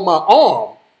Central on my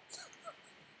arm.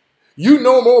 You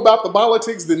know more about the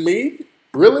politics than me?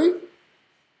 Really?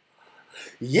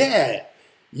 Yeah,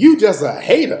 you just a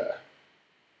hater.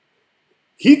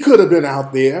 He could have been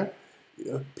out there.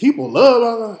 People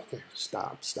love.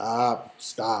 Stop.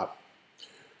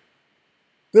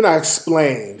 Then I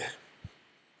explained.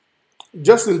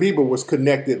 Justin Bieber was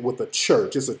connected with a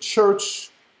church. It's a church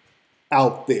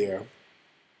out there.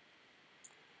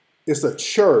 It's a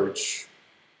church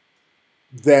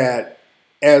that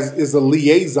is a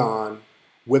liaison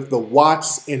with the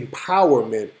Watts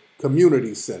Empowerment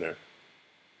Community Center.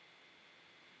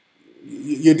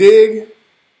 You dig?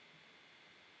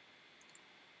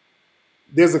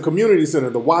 There's a community center,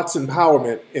 the Watts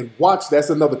Empowerment, and Watts, that's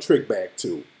another trick bag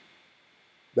too.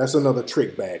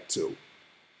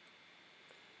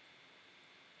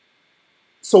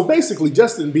 So basically,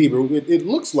 Justin Bieber, it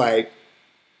looks like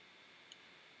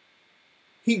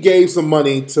he gave some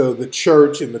money to the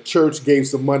church, and the church gave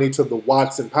some money to the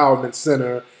Watts Empowerment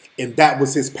Center, and that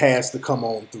was his pass to come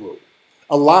on through.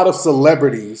 A lot of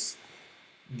celebrities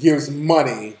gives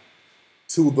money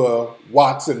to the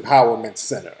Watts Empowerment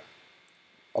Center.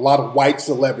 A lot of white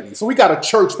celebrities. So we got a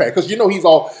church pack, because you know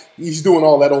he's doing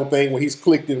all that old thing when he's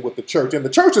clicked in with the church. And the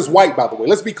church is white, by the way.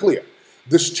 Let's be clear.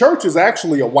 This church is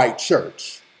actually a white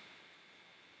church.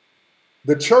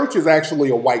 The church is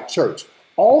actually a white church.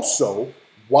 Also,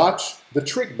 watch the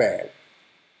trick bag.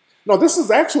 No, this is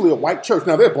actually a white church.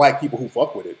 Now, there are black people who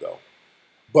fuck with it, though.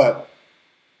 But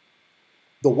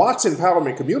the Watts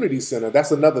Empowerment Community Center,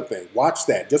 that's another thing. Watch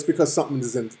that. Just because something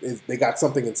they got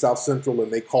something in South Central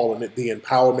and they calling it the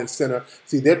Empowerment Center.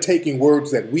 See, they're taking words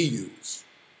that we use.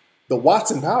 The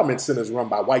Watts Empowerment Center is run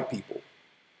by white people.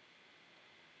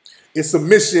 It's a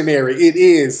missionary. It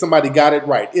is. Somebody got it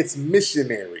right. It's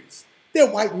missionaries. They're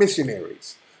white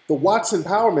missionaries. The Watts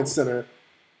Empowerment Center,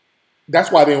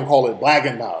 that's why they don't call it black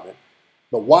empowerment.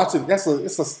 The Watts, that's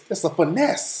a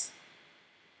finesse.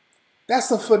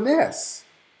 That's a finesse.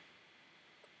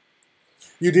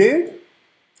 You dig?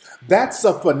 That's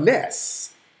a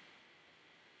finesse.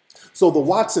 So the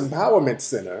Watts Empowerment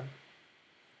Center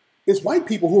is white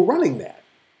people who are running that.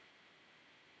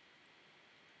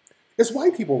 It's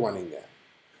white people running that.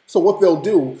 So what they'll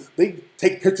do, they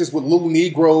take pictures with little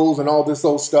Negroes and all this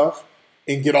old stuff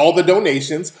and get all the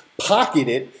donations, pocket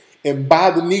it, and buy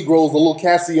the Negroes a little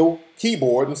Casio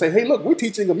keyboard and say, hey, look, we're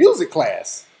teaching a music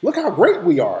class. Look how great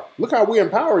we are. Look how we're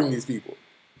empowering these people.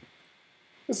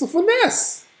 It's a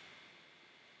finesse.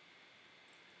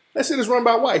 That shit is run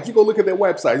by whites. You go look at their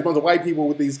website. It's a bunch of white people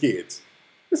with these kids.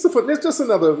 It's just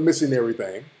another missionary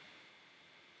thing.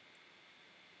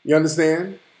 You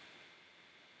understand?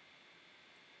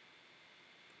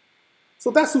 So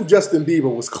that's who Justin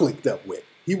Bieber was clicked up with.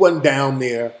 He wasn't down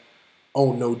there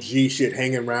on no G shit,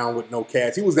 hanging around with no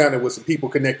cats. He was down there with some people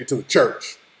connected to the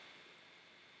church.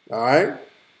 All right?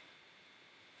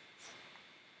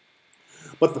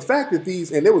 But the fact that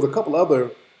and there was a couple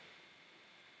other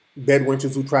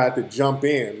bedwenches who tried to jump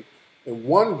in, and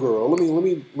one girl, let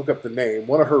me look up the name,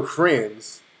 one of her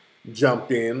friends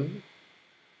jumped in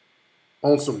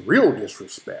on some real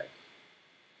disrespect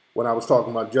when I was talking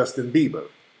about Justin Bieber.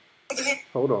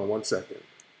 Hold on one second.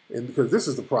 And because this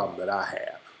is the problem that I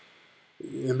have.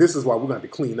 And this is why we're going to have to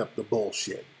clean up the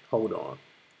bullshit. Hold on.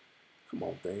 Come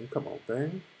on, thing.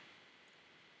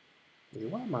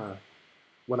 Why am I...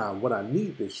 When I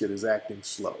need this shit is acting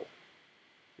slow.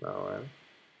 All right.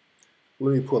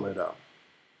 Let me pull it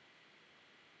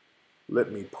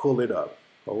up.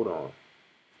 Hold on.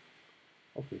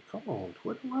 Okay, come on,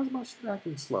 Twitter. Why is my shit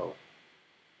acting slow?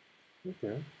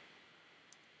 Okay.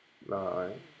 All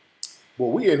right.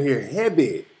 Well, we in here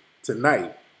heavy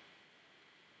tonight.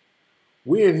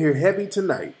 We in here heavy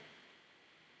tonight.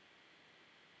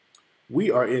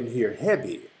 We are in here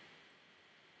heavy.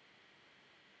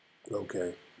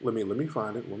 Okay. Let me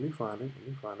find it. Let me find it. Let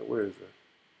me find it. Where is it?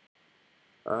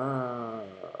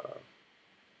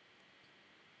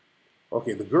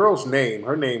 Okay, the girl's name,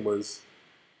 her name was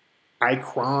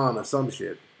Ikran or some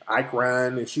shit.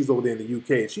 Ikran, and she's over there in the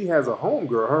UK. And she has a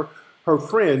homegirl, her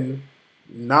friend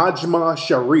Najma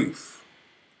Sharif.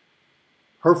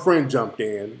 Her friend jumped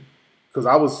in because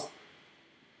I was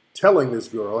telling this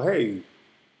girl, hey,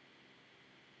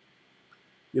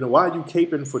 why are you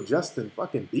caping for Justin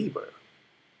fucking Bieber?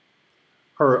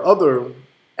 Her other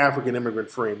African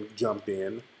immigrant friend jumped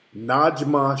in,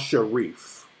 Najma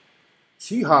Sharif.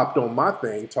 She hopped on my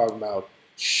thing talking about,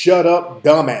 shut up,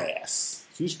 dumbass.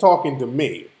 She's talking to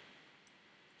me.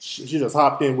 She just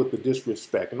hopped in with the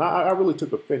disrespect. And I really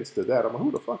took offense to that. I'm like,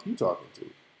 who the fuck are you talking to?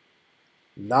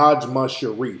 Najma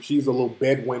Sharif. She's a little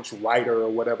bedwench writer or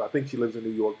whatever. I think she lives in New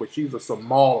York, but she's a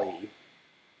Somali.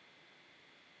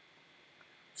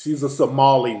 She's a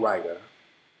Somali writer.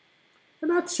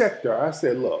 And I checked her. I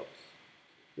said, look,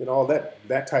 all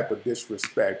that type of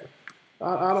disrespect.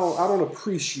 I don't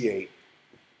appreciate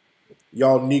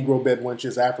y'all Negro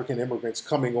bedwenches, African immigrants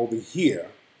coming over here,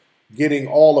 getting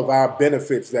all of our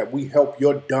benefits that we help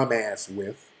your dumb ass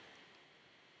with,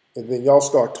 and then y'all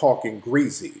start talking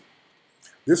greasy.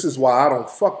 This is why I don't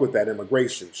fuck with that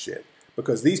immigration shit,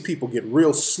 because these people get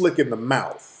real slick in the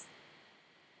mouth.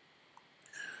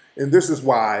 And this is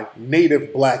why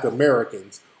native black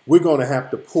Americans, we're going to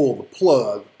have to pull the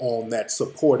plug on that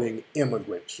supporting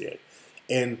immigrant shit.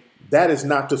 And that is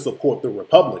not to support the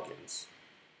Republicans.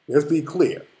 Let's be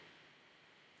clear.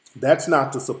 That's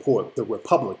not to support the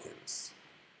Republicans.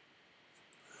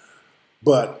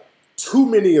 But too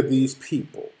many of these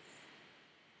people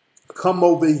come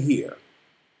over here.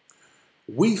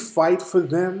 We fight for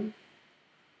them.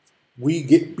 We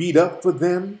get beat up for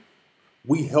them.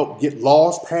 We help get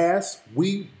laws passed.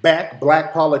 We back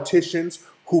black politicians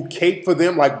who cape for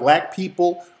them, like black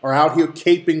people are out here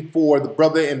caping for the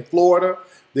brother in Florida.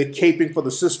 They're caping for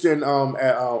the sister in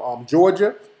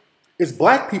Georgia. It's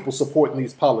black people supporting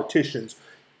these politicians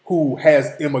who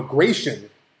has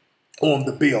immigration on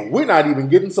the bill. We're not even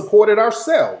getting supported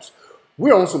ourselves.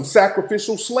 We're on some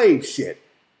sacrificial slave shit.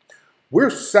 We're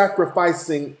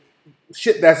sacrificing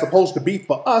shit that's supposed to be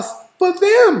for us, for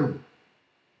them.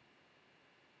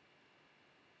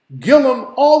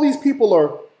 Gillum, all these people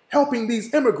are helping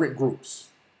these immigrant groups.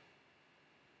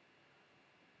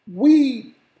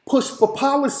 We push for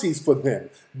policies for them.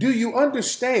 Do you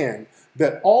understand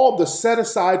that all the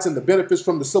set-asides and the benefits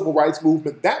from the civil rights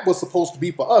movement, that was supposed to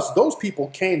be for us? Those people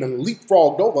came and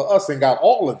leapfrogged over us and got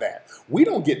all of that. We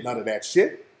don't get none of that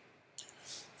shit.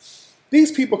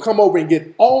 These people come over and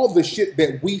get all the shit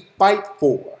that we fight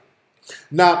for.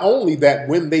 Not only that,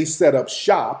 when they set up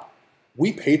shop,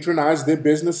 we patronize their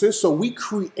businesses, so we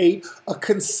create a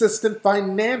consistent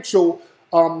financial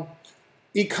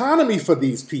economy for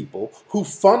these people who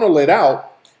funnel it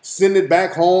out, send it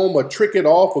back home or trick it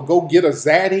off or go get a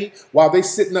zaddy while they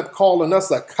sitting up calling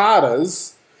us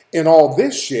akatas and all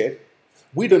this shit.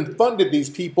 We done funded these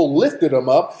people, lifted them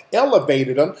up,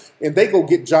 elevated them, and they go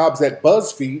get jobs at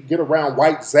BuzzFeed, get around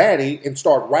white zaddy and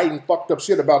start writing fucked up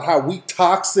shit about how we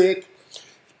toxic,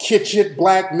 kitchen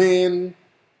black men,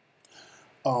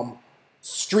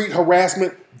 street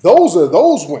harassment. Those are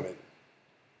those women.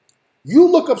 You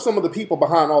look up some of the people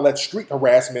behind all that street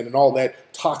harassment and all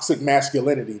that toxic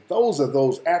masculinity. Those are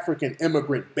those African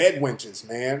immigrant bedwenches,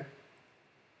 man.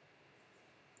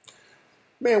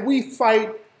 Man, we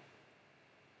fight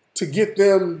to get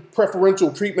them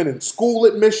preferential treatment in school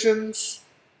admissions.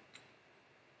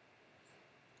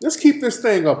 Let's keep this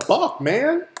thing a buck,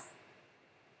 man.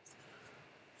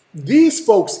 These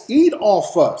folks eat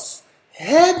off us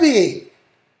heavy.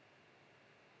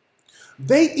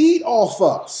 They eat off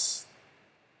us.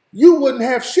 You wouldn't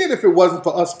have shit if it wasn't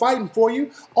for us fighting for you.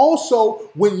 Also,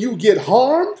 when you get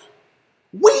harmed,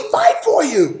 we fight for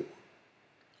you.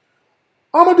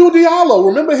 Amadou Diallo,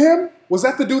 remember him? Was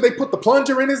that the dude they put the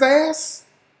plunger in his ass?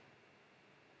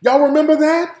 Y'all remember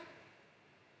that?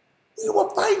 We were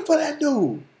fighting for that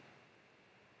dude.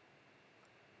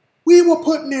 We were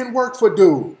putting in work for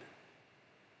dude.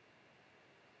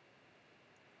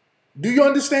 Do you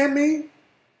understand me?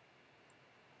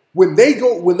 When they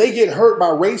get hurt by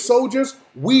race soldiers,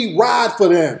 we ride for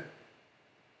them.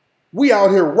 We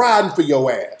out here riding for your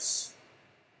ass.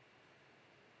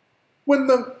 When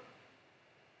the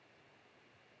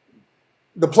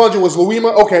plunger was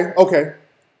Louima, okay.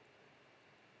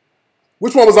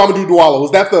 Which one was Amadou Diallo?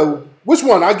 Was that the, which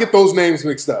one? I get those names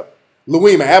mixed up.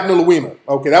 Louima, Abner Louima.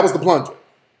 Okay, that was the plunger.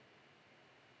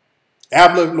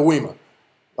 Abner Louima.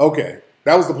 Okay,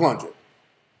 that was the plunger.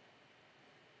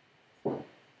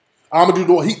 Amadou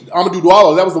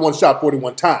Diallo, that was the one shot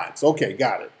 41 times. Okay,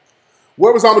 got it.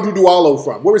 Where was Amadou Diallo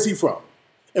from? Where was he from?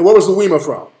 And where was Louima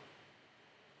from?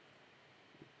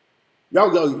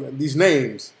 Y'all, these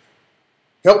names.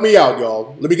 Help me out,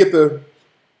 y'all. Let me get the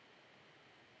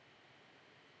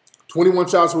 21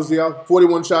 shots was Diallo.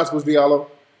 41 shots was Diallo.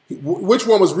 Which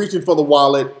one was reaching for the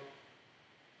wallet?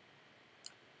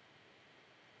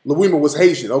 Louima was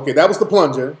Haitian. Okay, that was the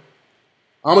plunger.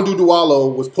 Amadou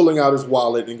Diallo was pulling out his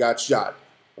wallet and got shot.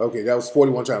 Okay, that was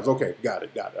 41 times. Okay, got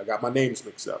it. I got my names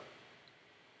mixed up.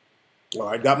 All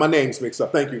right, got my names mixed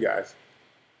up. Thank you, guys.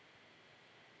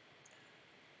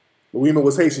 Louima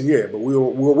was Haitian, yeah, but we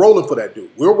were rolling for that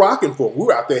dude. We were rocking for him. We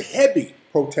were out there heavy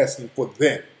protesting for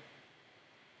them.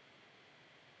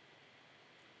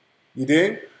 You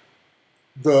dig?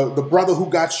 The brother who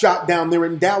got shot down there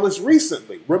in Dallas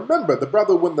recently. Remember, the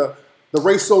brother when the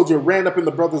race soldier ran up in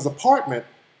the brother's apartment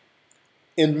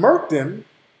and murked him.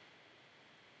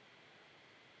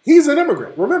 He's an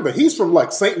immigrant. Remember, he's from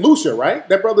like St. Lucia, right?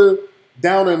 That brother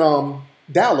down in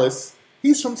Dallas,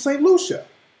 he's from St. Lucia.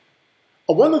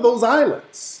 Or one of those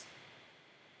islands.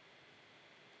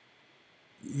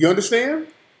 You understand?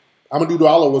 Amadou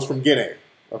Diallo was from Guinea.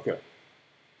 Okay.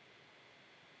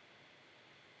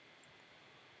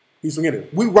 He's from Guinea.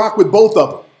 We rock with both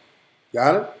of them.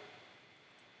 Got it?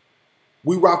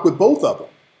 We rock with both of them.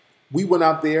 We went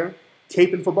out there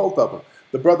caping for both of them.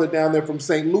 The brother down there from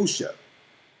St. Lucia.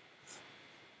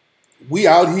 We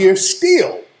out here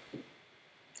still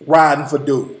riding for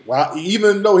dude. Well,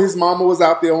 even though his mama was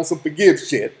out there on some forgive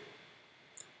shit.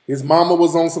 His mama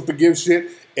was on some forgive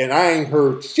shit, and I ain't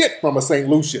heard shit from a St.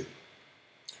 Lucian.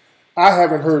 I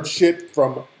haven't heard shit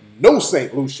from no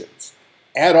St. Lucians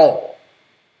at all.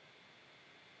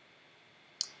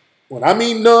 When I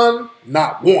mean none,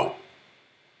 not one.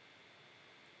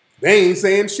 They ain't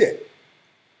saying shit.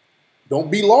 Don't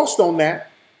be lost on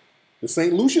that. The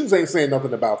St. Lucians ain't saying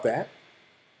nothing about that.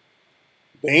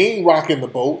 They ain't rocking the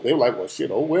boat. They're like, well,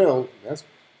 shit, oh, well,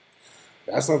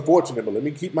 that's unfortunate, but let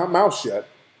me keep my mouth shut.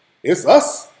 It's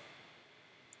us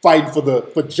fighting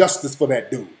for justice for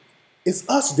that dude. It's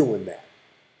us doing that.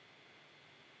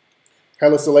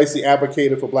 Haile Selassie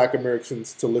advocated for black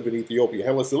Americans to live in Ethiopia.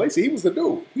 Haile Selassie, he was the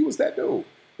dude. He was that dude.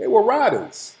 They were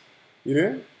riders. You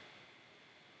know?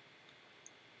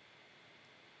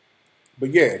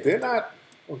 But yeah, they're not.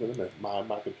 Okay,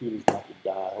 my computer's about to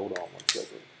die. Hold on 1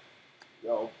 second.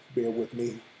 Y'all bear with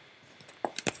me.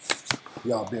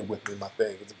 Y'all bear with me. My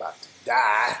thing is about to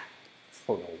die.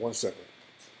 Hold on 1 second.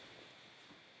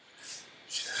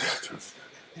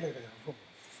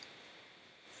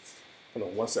 Hold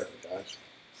on 1 second, guys.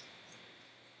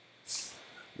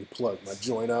 Let me plug my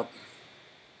joint up.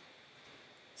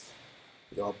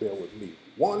 Y'all bear with me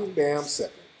 1 damn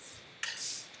second.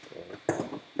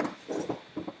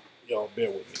 Y'all bear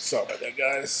with me. Sorry about that,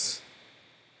 guys.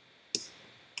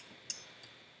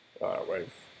 All right.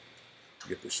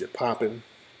 Get this shit popping.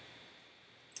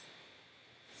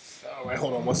 All right,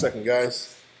 hold on 1 second,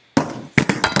 guys.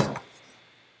 Plug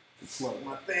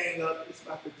my thing up. It's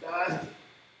about to die.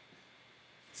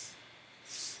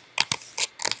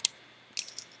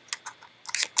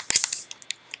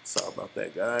 Sorry about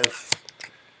that, guys.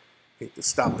 Hate to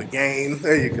stop the game.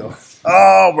 There you go.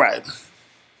 All right.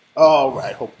 All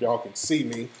right. Hope y'all can see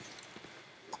me.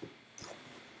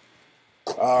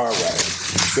 All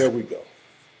right. There we go.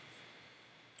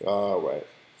 All right.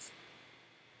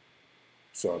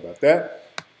 Sorry about that.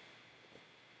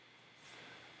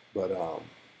 But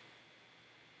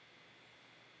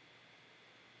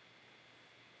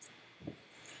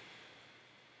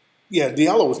yeah,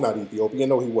 Diallo was not Ethiopian.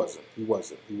 No, he wasn't. He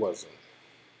wasn't.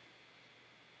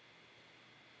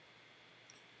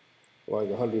 Like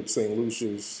 100 St.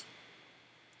 Lucians.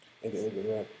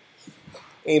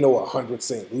 Ain't no 100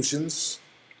 St. Lucians.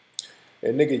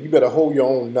 And nigga, you better hold your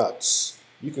own nuts.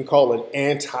 You can call it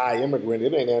anti-immigrant.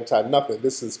 It ain't anti-nothing.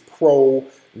 This is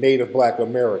pro-Native Black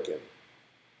American.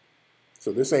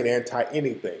 So this ain't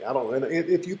anti-anything.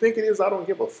 If you think it is, I don't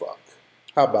give a fuck.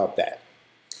 How about that?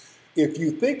 If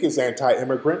you think it's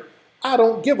anti-immigrant, I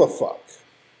don't give a fuck.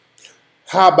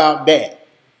 How about that?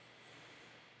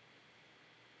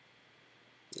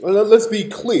 Well, let's be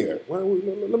clear.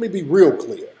 Let me be real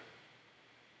clear.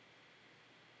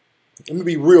 Let me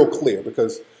be real clear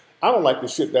because I don't like the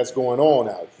shit that's going on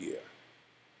out here.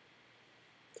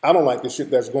 I don't like the shit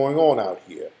that's going on out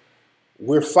here.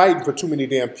 We're fighting for too many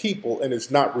damn people and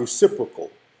it's not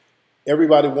reciprocal.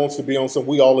 Everybody wants to be on some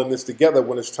we all in this together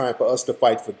when it's time for us to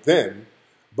fight for them.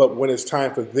 But when it's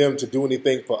time for them to do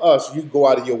anything for us, you go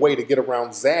out of your way to get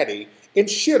around Zaddy and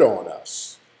shit on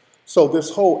us. So this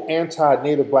whole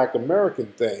anti-Native Black American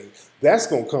thing, that's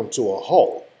going to come to a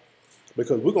halt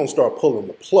because we're going to start pulling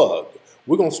the plug.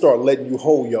 We're going to start letting you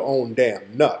hold your own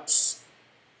damn nuts.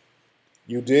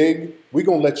 You dig? We're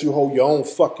going to let you hold your own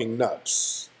fucking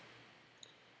nuts.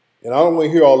 And I don't want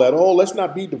to hear all that, oh, let's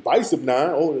not be divisive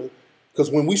now. Oh, because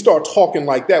when we start talking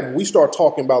like that, when we start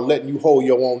talking about letting you hold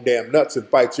your own damn nuts and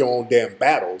fight your own damn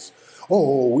battles,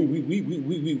 oh,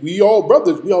 we all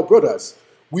brothers, we all brothers.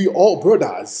 We all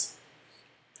brothers.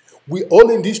 We all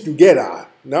in this together.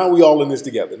 Now we all in this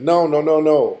together.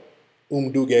 No.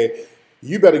 Umduge,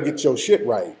 you better get your shit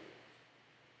right.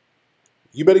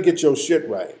 You better get your shit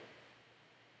right.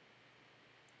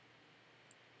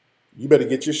 You better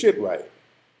get your shit right.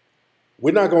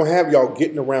 We're not going to have y'all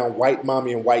getting around white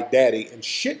mommy and white daddy and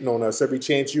shitting on us every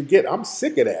chance you get. I'm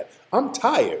sick of that. I'm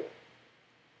tired.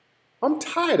 I'm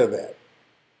tired of that.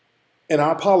 And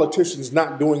our politicians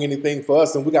not doing anything for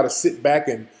us, and we got to sit back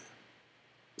and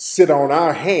sit on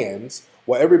our hands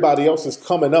while everybody else is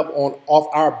coming up off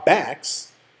our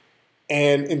backs.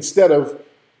 And instead of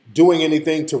doing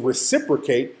anything to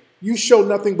reciprocate, you show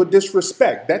nothing but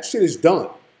disrespect. That shit is done.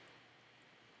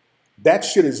 That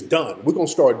shit is done. We're going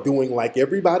to start doing like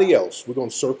everybody else. We're going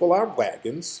to circle our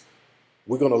wagons.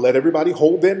 We're going to let everybody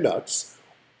hold their nuts.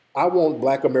 I want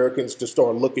Black Americans to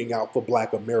start looking out for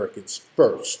Black Americans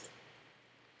first.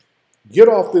 Get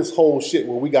off this whole shit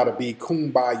where we got to be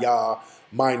kumbaya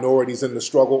minorities in the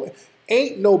struggle.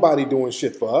 Ain't nobody doing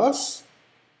shit for us.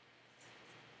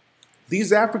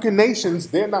 These African nations,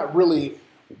 they're not really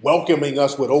welcoming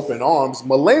us with open arms.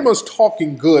 Malema's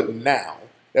talking good now.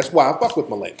 That's why I fuck with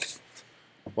Malema.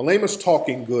 Malema's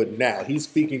talking good now. He's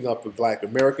speaking up for Black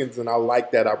Americans, and I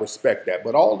like that. I respect that.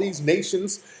 But all these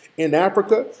nations in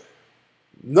Africa,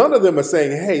 none of them are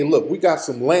saying, hey, look, we got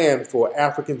some land for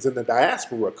Africans in the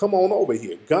diaspora. Come on over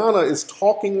here. Ghana is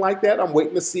talking like that. I'm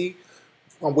waiting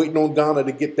on Ghana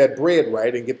to get that bread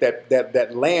right and get that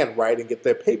land right and get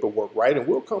that paperwork right, and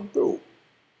we'll come through.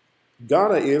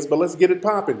 Ghana is, but let's get it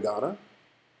popping, Ghana.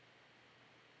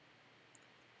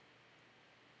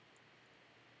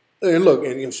 And look,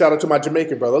 and shout out to my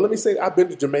Jamaican brother. Let me say, I've been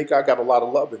to Jamaica. I got a lot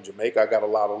of love in Jamaica. I got a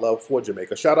lot of love for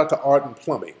Jamaica. Shout out to Arden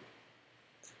Plumbing.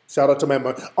 Shout out to my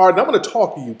Arden. I'm going to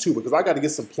talk to you too because I got to get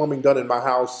some plumbing done in my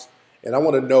house, and I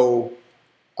want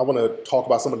to talk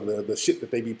about some of the shit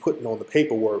that they be putting on the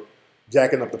paperwork,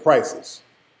 jacking up the prices.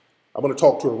 I'm going to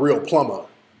talk to a real plumber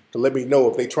to let me know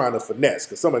if they trying to finesse,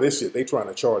 because some of this shit they trying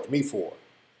to charge me for.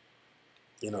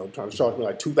 You know, trying to charge me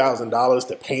like $2,000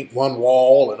 to paint one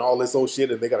wall and all this old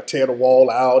shit, and they got to tear the wall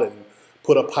out and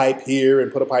put a pipe here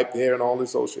and put a pipe there and all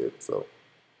this old shit. So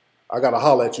I got to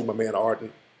holler at you, my man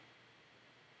Arden.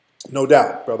 No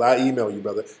doubt, brother. I email you,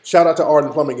 brother. Shout out to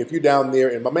Arden Plumbing if you're down there.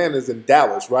 And my man is in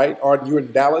Dallas, right? Arden, you're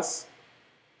in Dallas?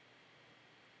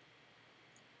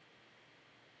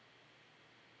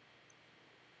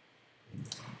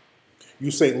 You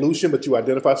St. Lucian, but you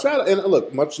identify. Shout out, and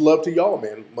look, much love to y'all,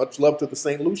 man. Much love to the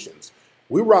St. Lucians.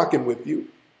 We rocking with you.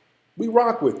 We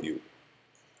rock with you.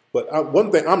 But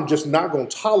one thing, I'm just not going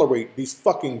to tolerate these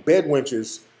fucking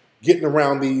bedwenches getting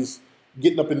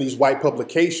up in these white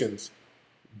publications,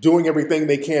 doing everything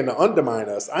they can to undermine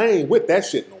us. I ain't with that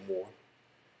shit no more.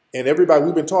 And everybody,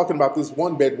 we've been talking about this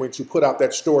one bedwench who put out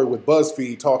that story with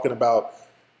BuzzFeed talking about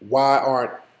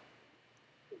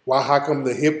how come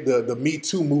the Me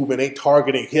Too movement ain't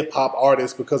targeting hip hop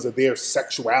artists because of their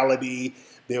sexuality,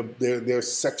 their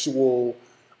sexual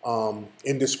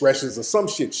indiscretions or some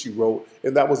shit she wrote.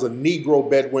 And that was a Negro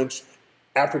bedwench,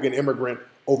 African immigrant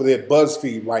over there at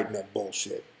BuzzFeed writing that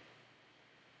bullshit.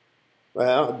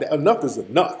 Well, enough is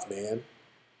enough, man.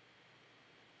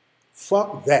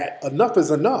 Fuck that. Enough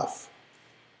is enough.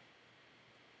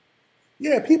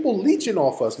 Yeah, people leeching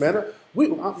off us, man.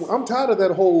 I'm tired of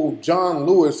that whole John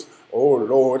Lewis, oh,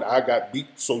 Lord, I got beat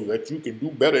so that you can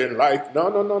do better in life.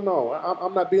 No.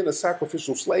 I'm not being a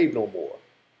sacrificial slave no more.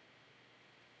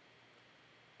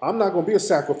 I'm not going to be a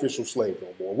sacrificial slave no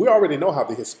more. We already know how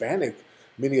the Hispanic,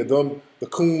 many of them, the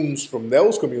coons from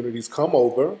those communities come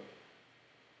over.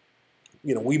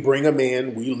 You know, we bring them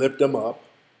in, we lift them up,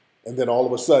 and then all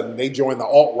of a sudden they join the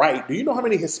alt-right. Do you know how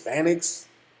many Hispanics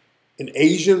and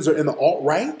Asians are in the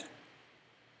alt-right?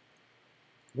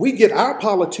 We get our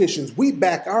politicians, we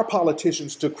back our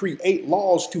politicians to create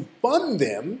laws to fund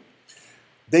them.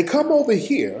 They come over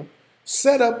here,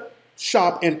 set up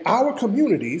shop in our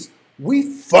communities. We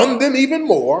fund them even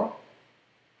more.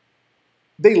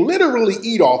 They literally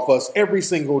eat off us every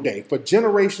single day for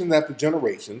generations after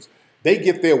generations. They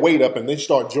get their weight up and they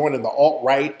start joining the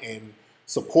alt-right and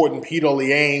supporting Peter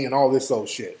Liang and all this old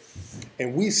shit.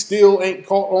 And we still ain't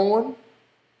caught on.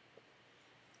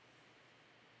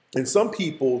 And some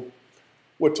people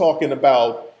were talking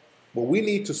about, well, we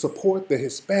need to support the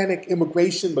Hispanic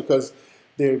immigration because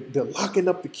they're locking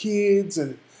up the kids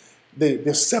and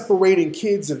they're separating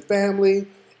kids and family.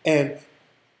 And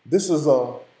this is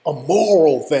a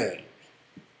moral thing.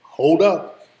 Hold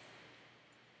up.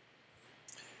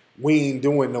 We ain't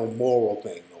doing no moral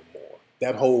thing no more.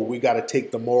 That whole we got to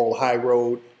take the moral high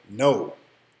road. No.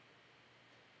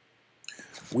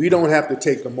 We don't have to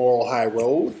take the moral high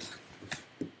road.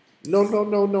 No.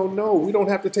 We don't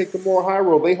have to take the moral high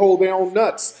road. They hold their own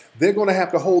nuts. They're going to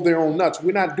have to hold their own nuts.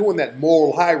 We're not doing that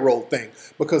moral high road thing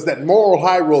because that moral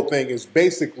high road thing is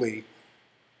basically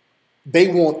they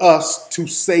want us to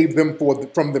save them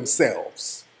from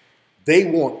themselves. They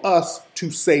want us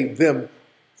to save them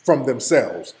from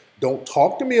themselves. Don't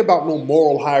talk to me about no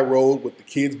moral high road with the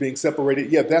kids being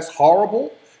separated. Yeah, that's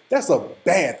horrible. That's a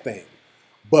bad thing.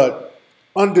 But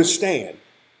understand,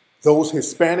 those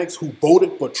Hispanics who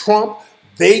voted for Trump,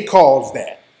 they caused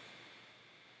that.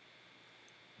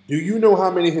 Do you know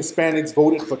how many Hispanics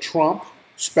voted for Trump,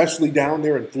 especially down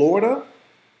there in Florida?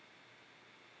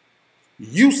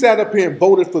 You sat up here and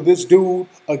voted for this dude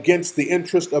against the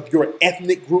interest of your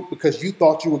ethnic group because you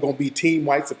thought you were going to be team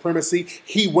white supremacy.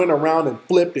 He went around and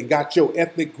flipped and got your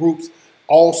ethnic groups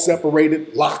all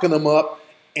separated, locking them up,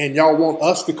 and y'all want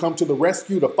us to come to the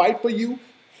rescue to fight for you?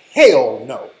 Hell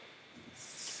no.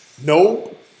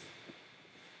 Nope.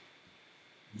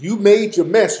 You made your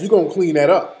mess. You're going to clean that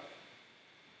up.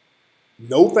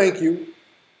 No, thank you.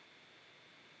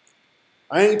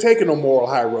 I ain't taking no moral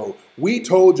high road. We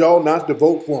told y'all not to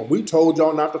vote for him. We told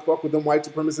y'all not to fuck with them white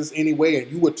supremacists anyway,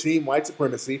 and you were team white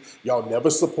supremacy. Y'all never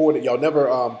supported. Y'all never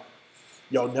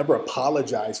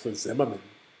apologized for Zimmerman.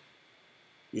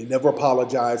 You never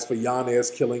apologized for Yanez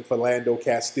killing Philando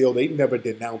Castile. They never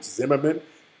denounced Zimmerman.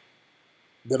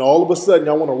 Then all of a sudden,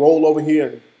 y'all want to roll over here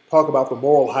and talk about the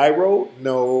moral high road?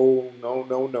 No.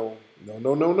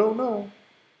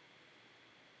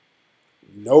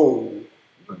 No.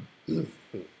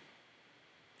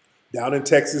 Down in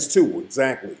Texas, too,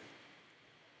 exactly.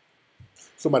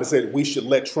 Somebody said we should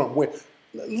let Trump win.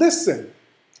 Listen,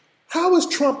 how has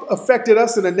Trump affected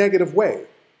us in a negative way?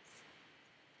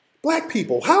 Black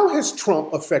people, how has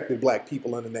Trump affected black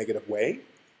people in a negative way?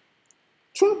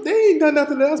 Trump, they ain't done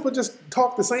nothing else but just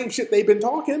talk the same shit they've been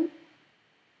talking.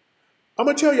 I'm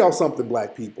going to tell y'all something,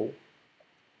 black people.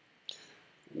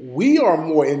 We are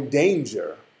more in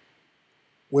danger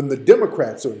when the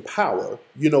Democrats are in power.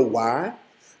 You know why?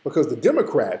 Because the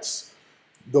Democrats,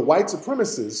 the white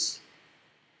supremacists,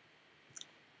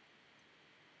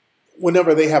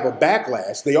 whenever they have a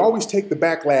backlash, they always take the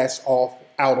backlash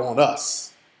out on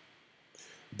us.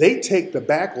 They take the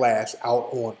backlash out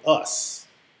on us.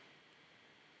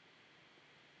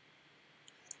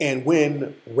 And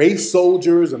when race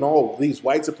soldiers and all these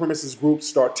white supremacist groups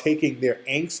start taking their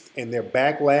angst and their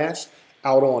backlash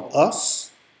out on us,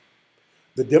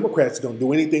 the Democrats don't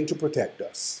do anything to protect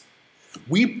us.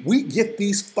 We get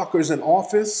these fuckers in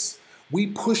office. We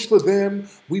push for them.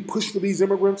 We push for these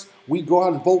immigrants. We go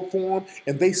out and vote for them.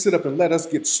 And they sit up and let us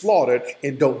get slaughtered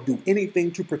and don't do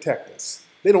anything to protect us.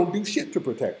 They don't do shit to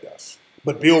protect us.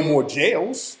 But build more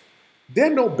jails. They're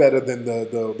no better than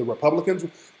the Republicans.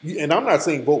 And I'm not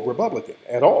saying vote Republican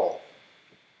at all.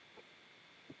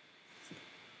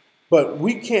 But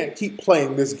we can't keep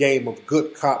playing this game of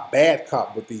good cop, bad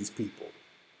cop with these people.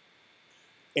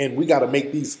 And we got to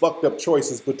make these fucked up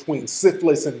choices between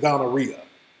syphilis and gonorrhea.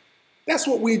 That's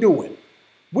what we're doing.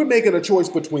 We're making a choice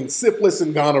between syphilis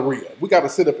and gonorrhea. We got to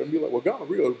sit up and be like, well,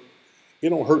 gonorrhea, it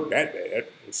don't hurt that bad.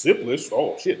 Syphilis,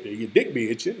 oh shit, your dick be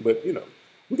itching. But, you know,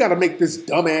 we got to make this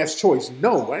dumbass choice.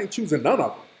 No, I ain't choosing none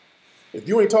of them. If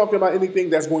you ain't talking about anything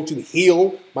that's going to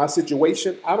heal my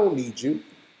situation, I don't need you.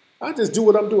 I just do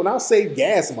what I'm doing. I'll save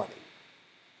gas money.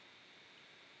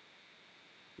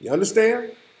 You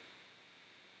understand?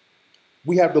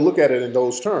 We have to look at it in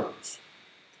those terms.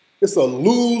 It's a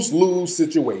lose-lose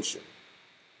situation.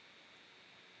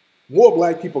 More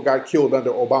black people got killed under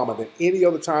Obama than any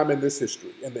other time in this history,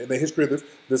 in the history of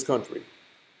this country.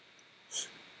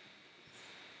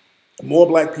 More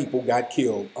black people got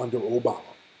killed under Obama.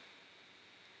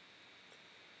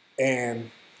 And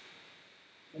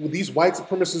with these white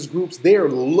supremacist groups, they're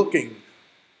looking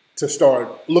to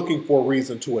start looking for a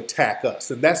reason to attack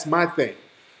us. And that's my thing.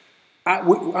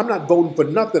 I'm not voting for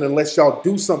nothing unless y'all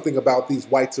do something about these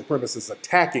white supremacists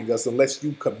attacking us, unless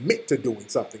you commit to doing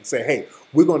something. Say, hey,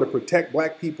 we're going to protect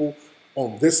black people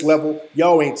on this level.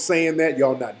 Y'all ain't saying that.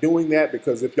 Y'all not doing that,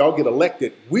 because if y'all get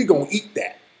elected, we're going to eat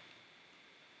that.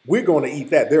 We're going to eat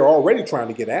that. They're already trying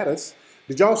to get at us.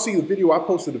 Did y'all see the video? I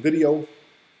posted a video.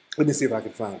 Let me see if I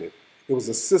can find it. It was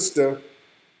a sister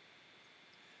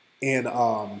in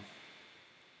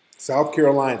South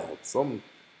Carolina. Some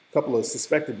couple of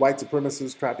suspected white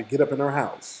supremacists tried to get up in her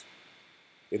house.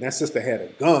 And that sister had a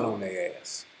gun on their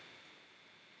ass.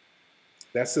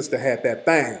 That sister had that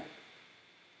thing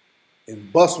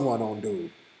and bust one on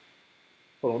dude.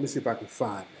 Hold on, let me see if I can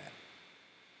find that.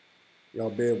 Y'all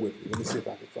bear with me. Let me see if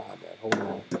I can find that. Hold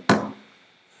on.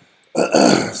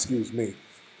 Excuse me.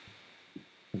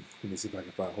 Let me see if I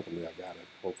can find it. Hopefully I got it.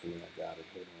 Hopefully I got it.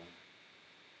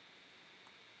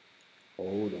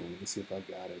 Hold on. Let me see if I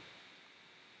got it.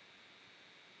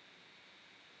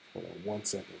 Hold on 1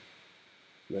 second.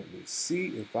 Let me see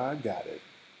if I got it.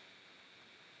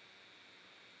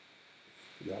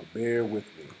 Y'all bear with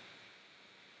me.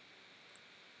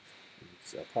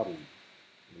 So I probably,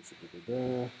 let me see if we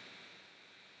can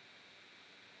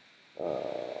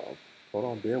hold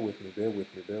on, bear with me. Let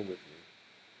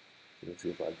me see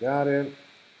if I got it.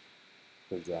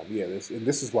 Because, yeah,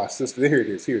 this is why, sister, here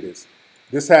it is.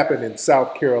 This happened in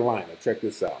South Carolina. Check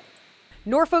this out.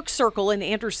 Norfolk Circle in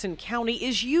Anderson County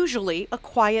is usually a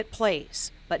quiet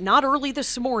place, but not early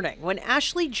this morning when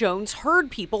Ashley Jones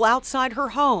heard people outside her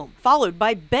home, followed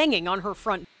by banging on her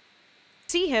front.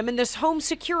 See him in this home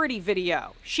security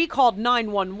video. She called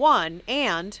 911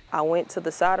 and I went to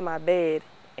the side of my bed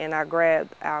and I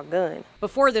grabbed our gun.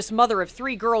 Before this mother of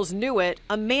 3 girls knew it,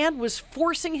 a man was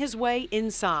forcing his way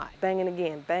inside. Banging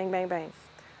again, bang, bang, bang.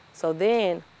 So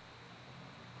then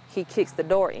he kicks the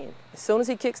door in. As soon as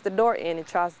he kicks the door in and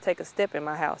tries to take a step in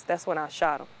my house, that's when I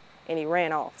shot him and he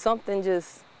ran off. Something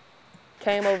just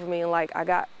came over me and like I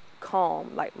got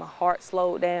calm, like my heart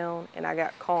slowed down and I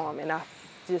got calm and I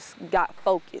just got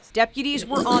focused. Deputies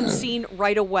were on scene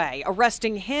right away,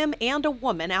 arresting him and a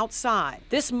woman outside.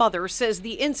 This mother says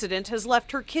the incident has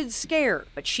left her kids scared,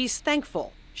 but she's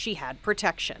thankful she had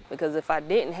protection. Because if I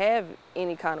didn't have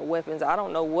any kind of weapons, I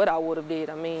don't know what I would have did.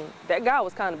 I mean, that guy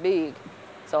was kind of big,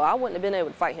 so I wouldn't have been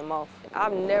able to fight him off.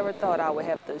 I've never thought I would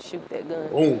have to shoot that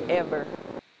gun, ever.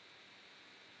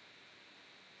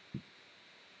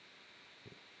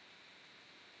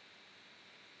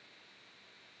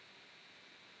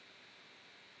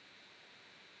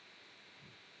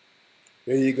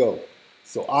 There you go.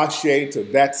 So Ashe to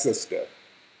that sister.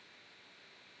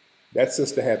 That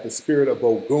sister had the spirit of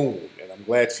Ogun, and I'm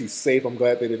glad she's safe. I'm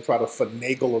glad they didn't try to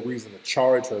finagle a reason to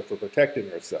charge her for protecting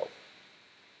herself.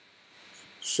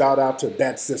 Shout out to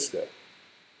that sister.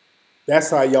 That's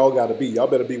how y'all got to be. Y'all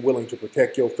better be willing to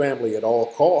protect your family at all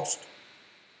cost.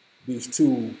 These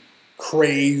two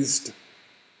crazed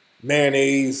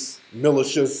mayonnaise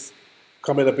militias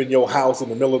coming up in your house in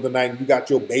the middle of the night, and you got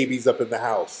your babies up in the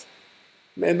house.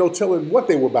 Man, no telling what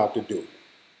they were about to do.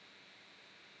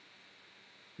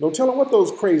 No telling what those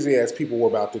crazy-ass people were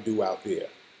about to do out there.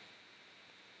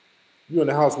 You in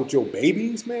the house with your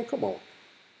babies? Man, come on.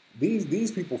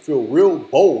 These people feel real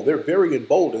bold. They're very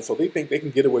emboldened, so they think they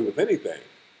can get away with anything.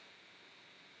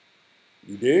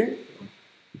 You dig?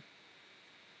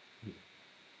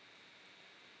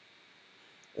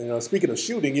 And speaking of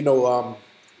shooting,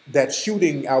 that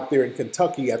shooting out there in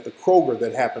Kentucky at the Kroger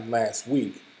that happened last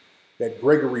week, that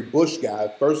Gregory Bush guy,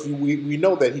 first we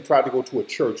know that he tried to go to a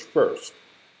church first.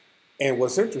 And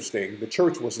what's interesting, the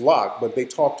church was locked, but they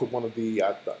talked to one of the,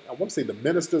 I want to say the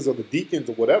ministers or the deacons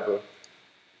or whatever,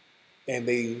 and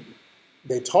they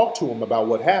talked to him about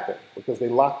what happened, because they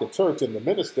locked the church, and the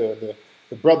minister,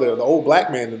 the brother, the old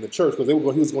black man in the church, because he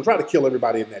was going to try to kill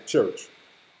everybody in that church.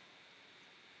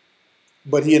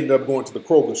 But he ended up going to the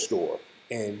Kroger store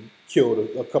and killed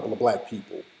a couple of black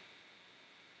people.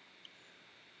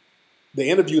 They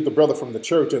interviewed the brother from the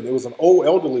church, and it was an old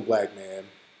elderly black man.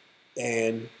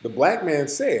 And the black man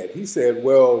he said,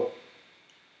 well,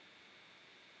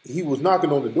 he was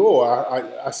knocking on the door.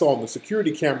 I saw on the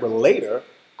security camera later.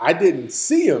 I didn't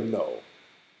see him, though.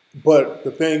 But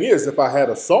the thing is, if I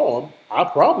had saw him, I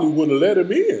probably wouldn't have let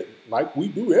him in, like we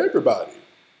do everybody.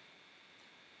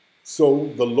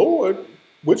 So the Lord,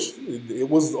 which it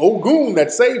was Ogun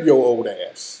that saved your old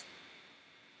ass.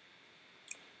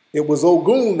 It was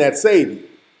Ogun that saved you.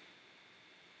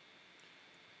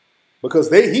 Because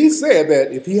he said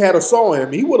that if he had saw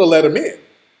him, he would have let him in.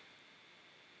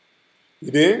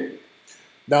 You did?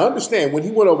 Now understand, when he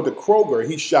went over to Kroger,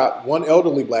 he shot one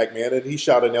elderly black man and he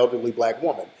shot an elderly black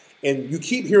woman. And you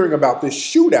keep hearing about this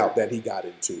shootout that he got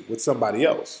into with somebody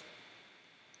else.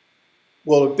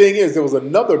 Well, the thing is, there was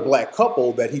another black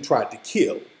couple that he tried to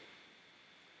kill.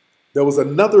 There was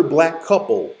another black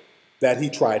couple that he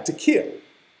tried to kill.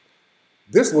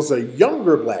 This was a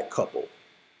younger black couple.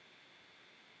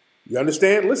 You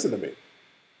understand? Listen to me.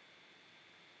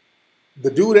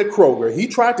 The dude at Kroger, he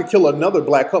tried to kill another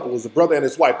black couple. It was a brother and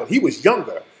his wife, but he was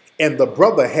younger. And the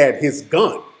brother had his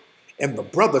gun. And the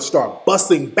brother started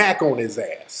busting back on his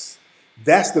ass.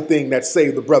 That's the thing that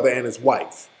saved the brother and his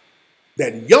wife.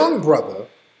 That young brother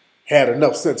had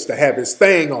enough sense to have his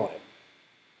thing on him.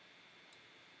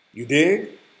 You dig?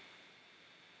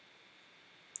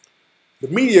 The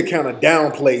media kind of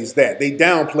downplays that. They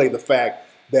downplay the fact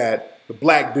that the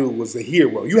black dude was the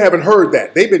hero. You haven't heard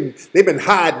that. They've been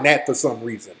hiding that for some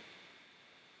reason.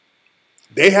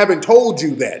 They haven't told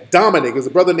you that. Dominic is a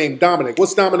brother named Dominic.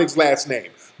 What's Dominic's last name?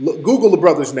 Look, Google the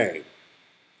brother's name.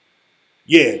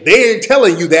 Yeah, they ain't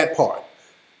telling you that part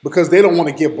because they don't want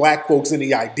to give black folks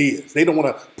any ideas. They don't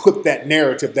want to put that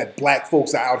narrative that black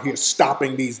folks are out here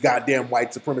stopping these goddamn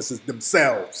white supremacists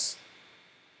themselves.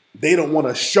 They don't want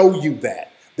to show you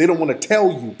that. They don't want to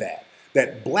tell you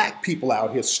that black people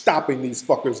out here stopping these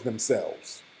fuckers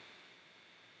themselves.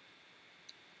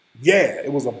 Yeah,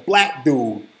 it was a black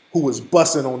dude who was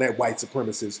busting on that white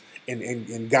supremacist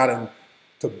and got him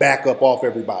to back up off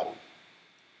everybody.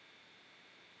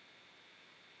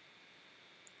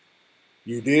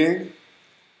 You dig?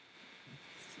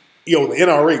 Yo, the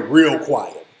NRA real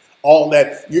quiet. All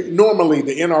that. Normally,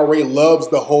 the NRA loves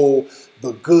the whole,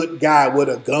 the good guy with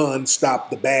a gun stop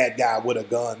the bad guy with a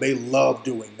gun. They love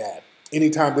doing that.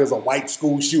 Anytime there's a white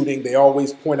school shooting, they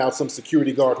always point out some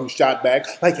security guard who shot back.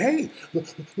 Like, hey,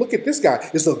 look at this guy.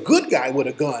 It's a good guy with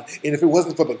a gun. And if it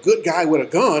wasn't for the good guy with a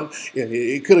gun,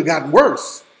 it could have gotten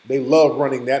worse. They love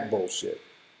running that bullshit.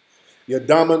 Yeah,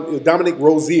 Dominic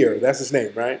Rozier, that's his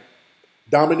name, right?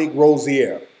 Dominic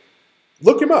Rozier.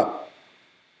 Look him up.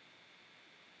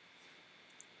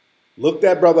 Look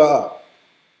that brother up.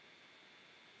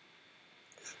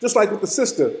 Just like with the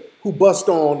sister who bust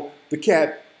on the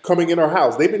cat coming in her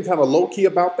house. They've been kind of low-key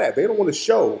about that. They don't want to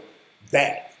show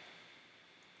that.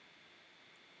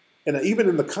 And even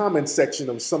in the comments section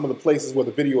of some of the places where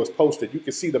the video is posted, you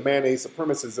can see the mayonnaise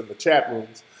supremacists in the chat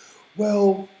rooms.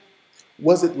 Well,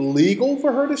 was it legal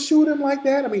for her to shoot him like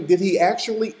that? I mean, did he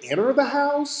actually enter the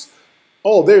house?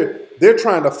 Oh, they're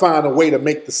trying to find a way to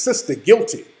make the sister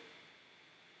guilty.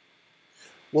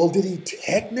 Well, did he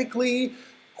technically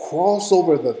cross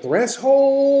over the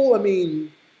threshold? I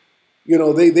mean, you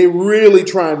know, they really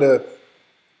trying to,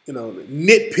 you know,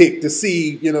 nitpick to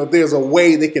see, you know, there's a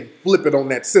way they can flip it on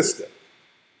that sister.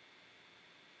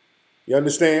 You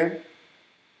understand?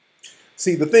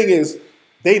 See, the thing is,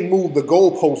 they move the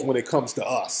goalpost when it comes to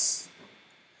us.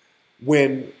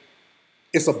 When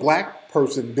it's a black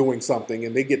person doing something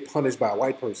and they get punished by a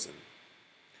white person,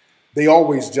 they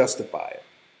always justify it.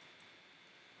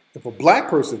 If a black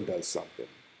person does something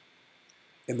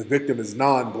and the victim is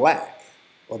non-black,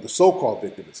 or the so-called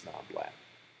victim is non-black,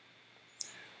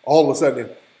 all of a sudden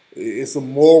it's a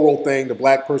moral thing. The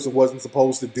black person wasn't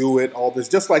supposed to do it. All this,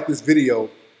 just like this video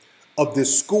of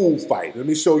this school fight. Let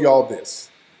me show y'all this.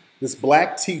 This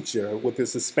black teacher with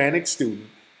this Hispanic student.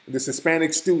 And this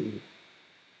Hispanic student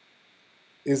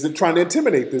is trying to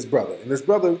intimidate this brother. And this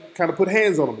brother kind of put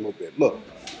hands on him a little bit. Look.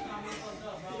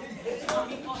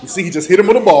 You see, he just hit him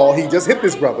with a ball. He just hit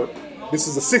this brother. This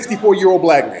is a 64-year-old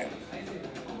black man.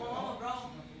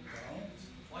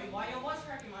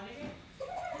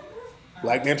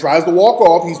 Black man tries to walk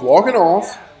off. He's walking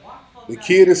off. The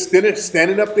kid is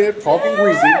standing up there talking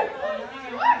greasy.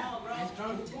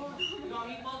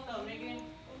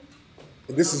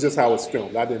 And this is just how it's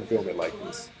filmed. I didn't film it like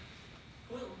this.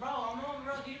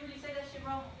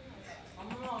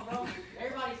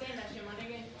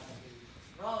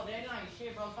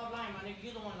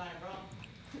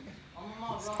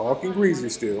 He's talking greasy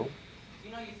still.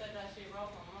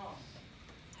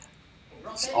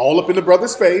 It's all up in the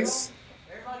brother's face.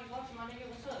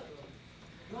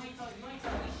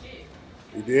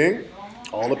 You dig?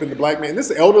 All up in the black man. This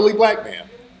is an elderly black man.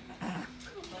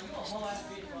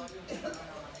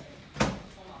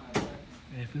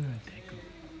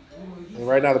 And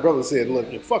right now the brother said,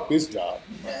 look, fuck this job.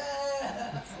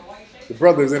 The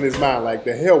brother's in his mind like,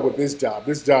 the hell with this job.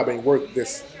 This job ain't worth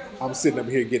this. I'm sitting up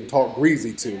here getting talked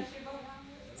greasy to.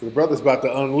 So the brother's about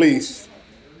to unleash.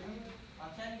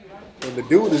 And the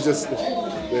dude is just,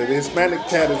 the Hispanic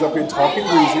cat is up here talking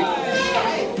greasy.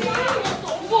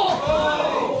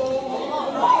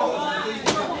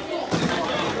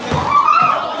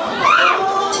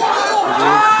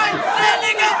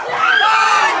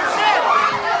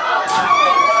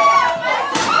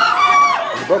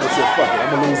 The brother said, fuck it, I'm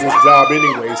going to lose this job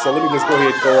anyway, so let me just go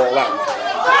ahead and go all out.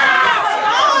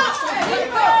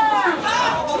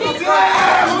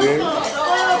 They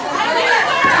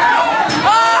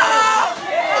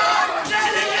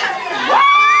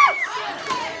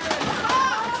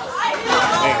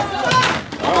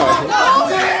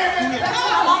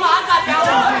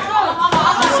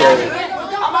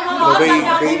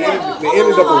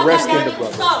ended up arresting the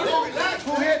brother.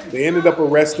 They ended up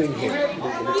arresting him. Let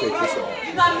me take this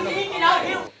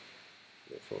off.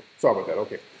 Sorry about that.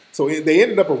 Okay. So they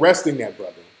ended up arresting that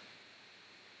brother.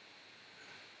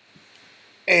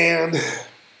 And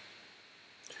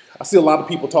I see a lot of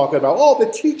people talking about, oh, the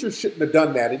teacher shouldn't have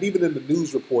done that. And even in the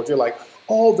news reports, they're like,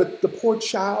 oh, the poor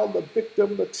child, the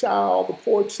victim, the child, the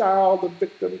poor child, the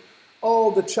victim.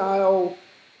 Oh, the child,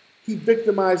 he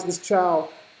victimized this child.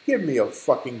 Give me a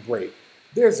fucking break.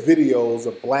 There's videos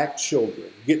of black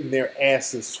children getting their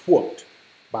asses whooped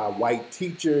by white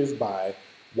teachers, by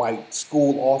white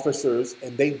school officers,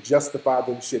 and they justify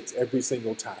them shits every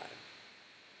single time.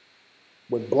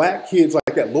 When black kids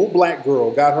like that little black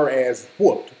girl got her ass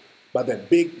whooped by that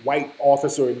big white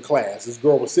officer in class, this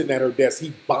girl was sitting at her desk,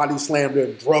 he body slammed her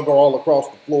and drug her all across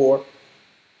the floor.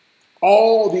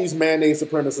 All these mayonnaise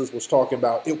supremacists was talking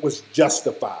about, it was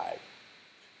justified.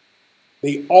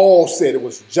 They all said it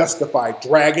was justified,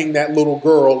 dragging that little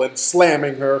girl and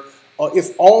slamming her.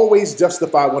 It's always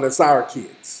justified when it's our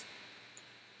kids.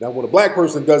 Now, when a black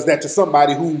person does that to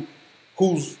somebody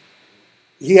who's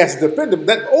he has to defend him,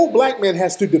 that old black man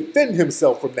has to defend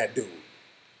himself from that dude.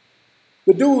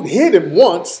 The dude hit him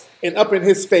once and up in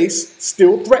his face,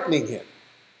 still threatening him.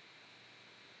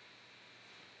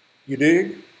 You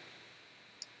dig?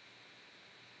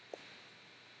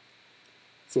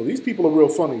 So these people are real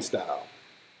funny style.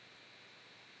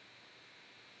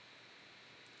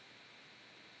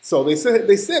 So they said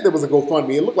there was a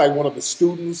GoFundMe. It looked like one of the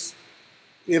students.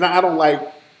 And I don't like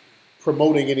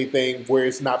promoting anything where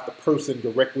it's not the person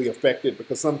directly affected,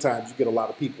 because sometimes you get a lot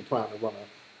of people trying to run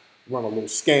a little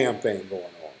scam thing going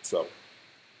on. So,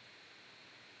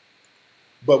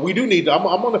 but we do need to.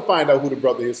 I'm going to find out who the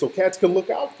brother is so cats can look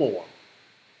out for him,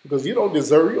 because you don't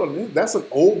deserve. That's an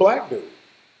old black dude.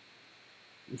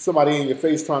 Somebody in your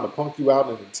face trying to punk you out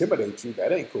and intimidate you,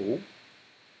 that ain't cool.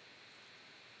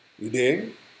 You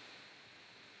dig?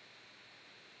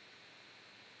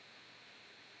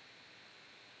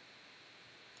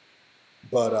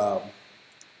 But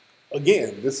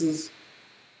again,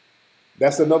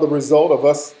 that's another result of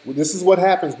us. This is what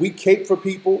happens. We cape for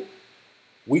people.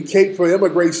 We cape for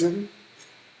immigration.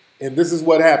 And this is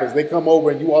what happens. They come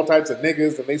over and do all types of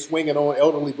niggas and they swinging on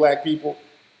elderly black people.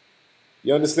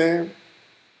 You understand?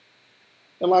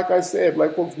 And like I said,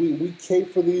 black folks, we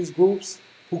cape for these groups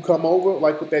who come over,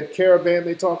 like with that caravan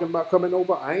they talking about coming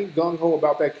over. I ain't gung-ho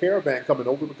about that caravan coming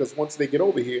over, because once they get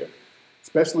over here,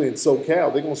 especially in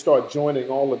SoCal, they're going to start joining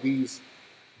all of these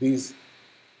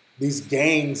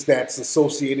gangs that's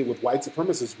associated with white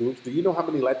supremacist groups. Do you know how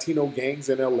many Latino gangs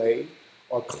in LA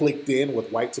are clicked in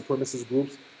with white supremacist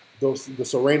groups? The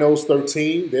Serenos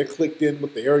 13, they're clicked in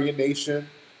with the Aryan Nation.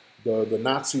 The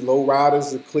Nazi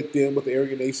lowriders are clicked in with the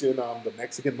Aryan Nation, the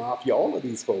Mexican Mafia, all of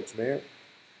these folks, man.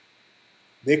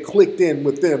 They're clicked in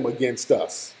with them against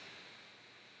us.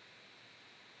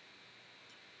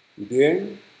 You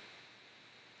dig?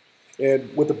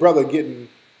 And with the brother getting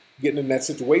in that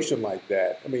situation like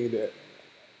that, I mean,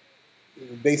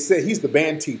 they said he's the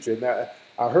band teacher. Now,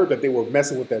 I heard that they were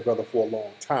messing with that brother for a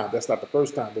long time. That's not the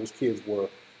first time those kids were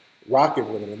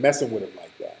rocking with him and messing with him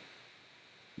like that.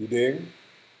 You dig?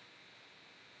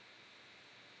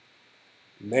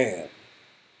 Man.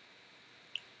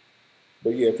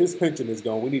 But yeah, if his pension is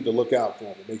gone, we need to look out for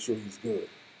him and make sure he's good.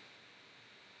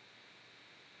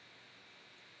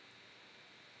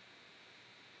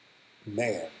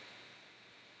 Man.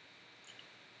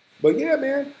 But yeah,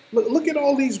 man, look at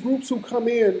all these groups who come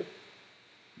in.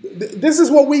 This is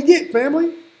what we get,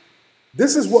 family.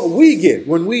 This is what we get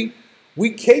when we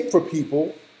cape for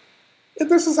people, and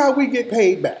this is how we get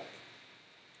paid back.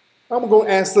 I'm going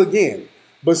to ask again.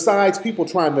 Besides people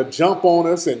trying to jump on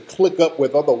us and click up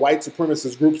with other white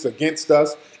supremacist groups against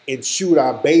us and shoot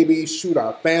our babies, shoot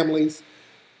our families,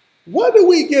 what do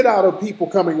we get out of people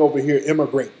coming over here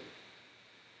immigrating?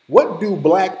 What do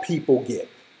black people get?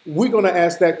 We're going to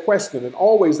ask that question and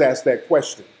always ask that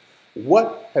question.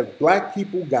 What have black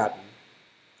people gotten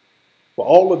for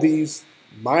all of these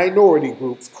minority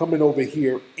groups coming over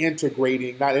here,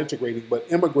 not integrating, but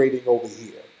immigrating over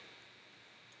here?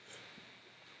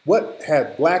 What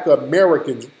have black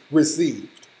Americans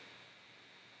received?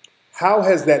 How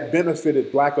has that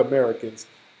benefited black Americans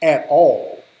at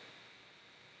all?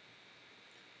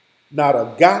 Not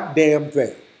a goddamn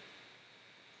thing.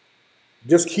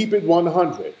 Just keep it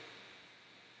 100.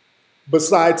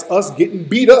 besides us getting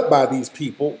beat up by these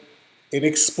people and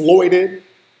exploited,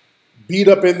 beat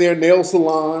up in their nail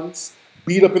salons,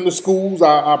 beat up in the schools.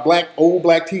 Our old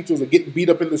black teachers are getting beat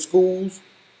up in the schools.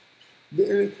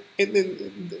 And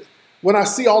then when I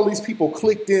see all these people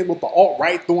clicked in with the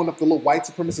alt-right throwing up the little white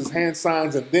supremacist hand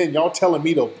signs, and then y'all telling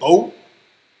me to vote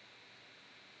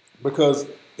because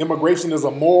immigration is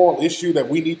a moral issue that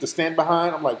we need to stand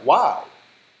behind, I'm like, why?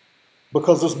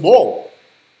 Because it's moral.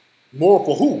 Moral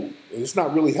for who? It's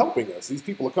not really helping us. These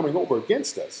people are coming over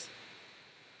against us.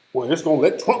 Well, it's going to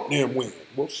let Trump them win.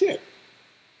 Well, shit.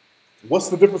 What's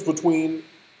the difference between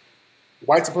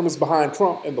white supremacists behind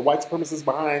Trump and the white supremacists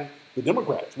behind the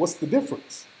Democrats? What's the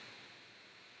difference?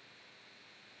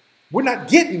 We're not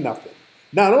getting nothing.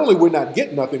 Not only we're not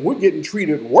getting nothing, we're getting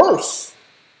treated worse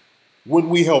when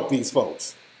we help these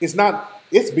folks.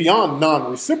 It's beyond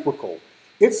non-reciprocal.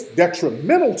 It's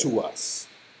detrimental to us.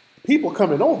 People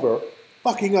coming over,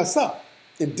 fucking us up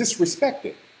and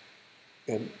disrespecting.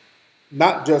 And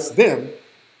not just them,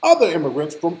 other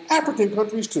immigrants from African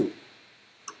countries too.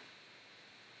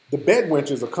 The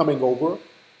bedwenches are coming over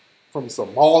from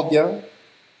Somalia,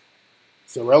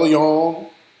 Sierra Leone,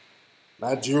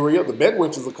 Nigeria. The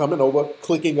bedwenches are coming over,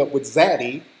 clicking up with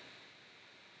Zaddy,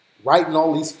 writing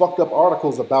all these fucked up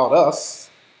articles about us,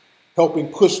 helping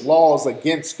push laws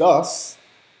against us.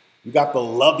 You got the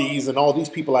Loveys and all these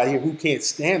people out here who can't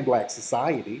stand black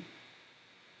society,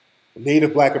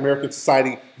 Native Black American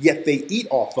society, yet they eat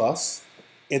off us,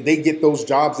 and they get those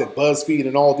jobs at BuzzFeed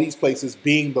and all these places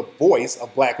being the voice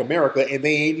of black America, and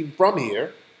they ain't even from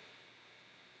here.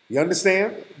 You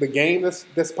understand the game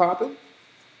that's popping?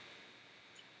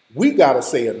 We got to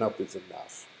say enough is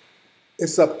enough.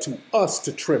 It's up to us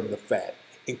to trim the fat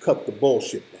and cut the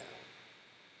bullshit down.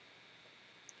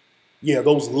 Yeah,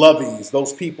 those loveys,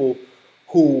 those people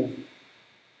who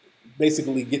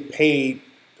basically get paid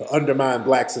to undermine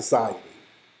black society.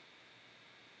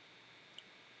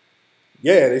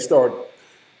 Yeah, they start,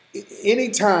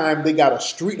 anytime they got a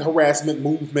street harassment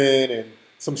movement and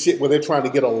some shit where they're trying to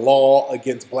get a law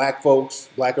against black folks,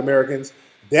 black Americans,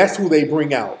 that's who they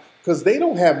bring out. Because they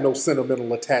don't have no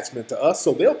sentimental attachment to us,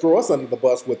 so they'll throw us under the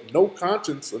bus with no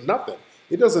conscience or nothing.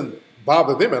 It doesn't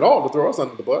bother them at all to throw us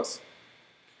under the bus.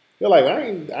 They're like,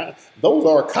 those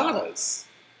are Akatas.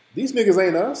 These niggas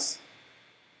ain't us.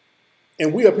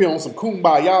 And we up here on some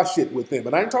kumbaya shit with them.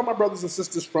 And I ain't talking about brothers and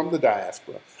sisters from the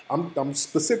diaspora. I'm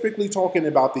specifically talking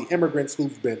about the immigrants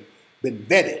who've been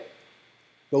vetted.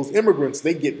 Those immigrants,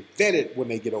 they get vetted when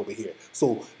they get over here.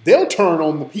 So they'll turn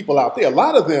on the people out there. A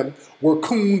lot of them were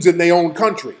coons in their own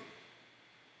country.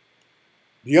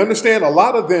 Do you understand? A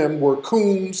lot of them were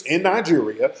coons in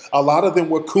Nigeria. A lot of them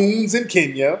were coons in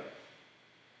Kenya.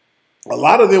 A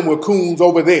lot of them were coons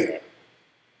over there.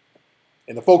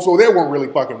 And the folks over there weren't really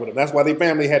fucking with them. That's why their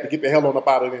family had to get the hell on up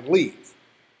out of it and leave.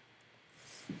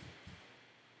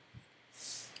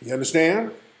 You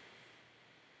understand?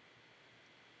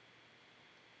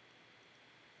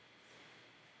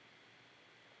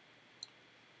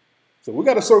 So we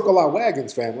got to circle our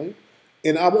wagons, family.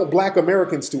 And I want black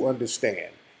Americans to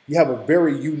understand. You have a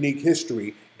very unique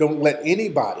history. Don't let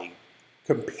anybody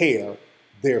compare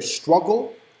their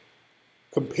struggle,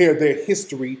 compare their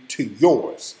history to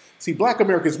yours. See, black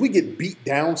Americans, we get beat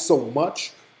down so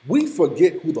much, we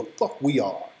forget who the fuck we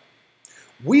are.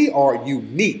 We are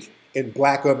unique in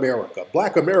black America.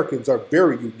 Black Americans are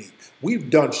very unique. We've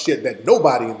done shit that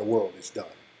nobody in the world has done.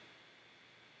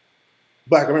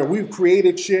 Black America, we've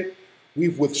created shit.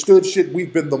 We've withstood shit.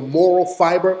 We've been the moral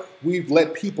fiber. We've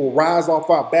let people rise off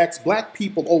our backs. Black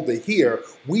people over here,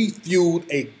 we fueled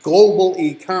a global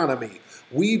economy.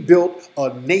 We built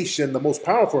a nation, the most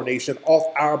powerful nation, off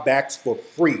our backs for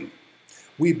free.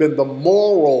 We've been the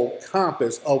moral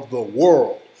compass of the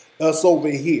world. Us over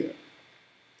here.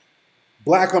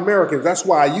 Black Americans, that's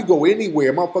why you go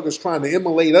anywhere, motherfuckers trying to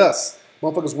emulate us.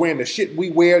 Motherfuckers wearing the shit we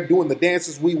wear, doing the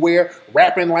dances we wear,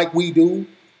 rapping like we do.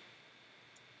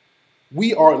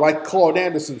 We are, like Claude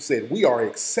Anderson said, we are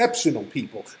exceptional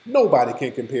people. Nobody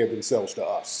can compare themselves to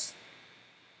us.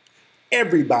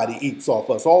 Everybody eats off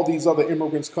us. All these other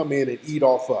immigrants come in and eat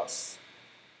off us.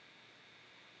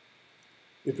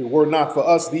 If it were not for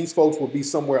us, these folks would be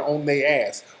somewhere on their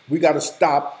ass. We got to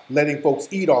stop letting folks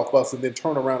eat off us and then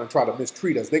turn around and try to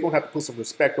mistreat us. They're going to have to put some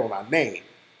respect on our name.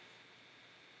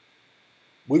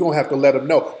 We're going to have to let them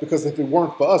know, because if it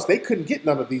weren't for us, they couldn't get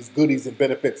none of these goodies and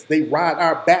benefits. They ride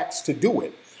our backs to do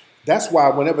it. That's why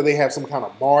whenever they have some kind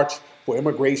of march for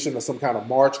immigration or some kind of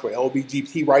march for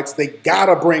LGBT rights, they got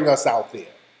to bring us out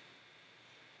there.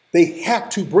 They have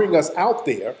to bring us out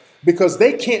there because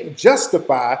they can't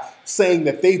justify saying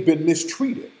that they've been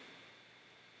mistreated.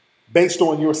 based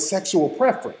on your sexual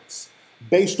preference,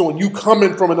 based on you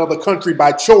coming from another country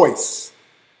by choice.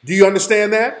 Do you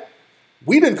understand that?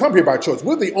 We didn't come here by choice.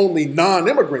 We're the only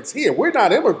non-immigrants here. We're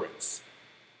not immigrants.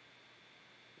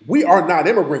 We are not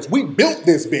immigrants. We built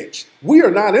this bitch. We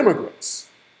are not immigrants.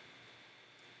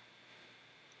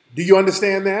 Do you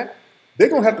understand that? They're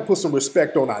going to have to put some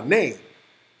respect on our name.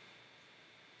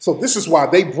 So this is why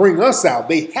they bring us out.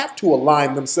 They have to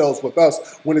align themselves with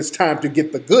us when it's time to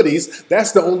get the goodies.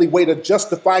 That's the only way to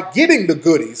justify getting the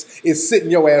goodies, is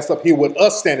sitting your ass up here with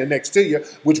us standing next to you,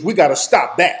 which we got to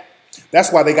stop that.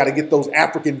 That's why they got to get those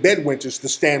African bedwenches to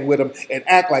stand with them and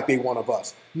act like they one of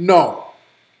us. No.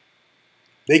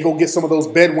 They go get some of those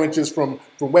bedwenches from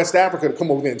West Africa to come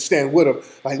over there and stand with them.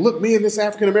 Like, look, me and this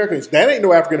African American. That ain't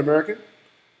no African American.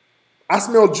 I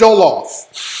smell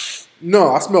Jollof.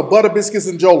 No, I smell butter biscuits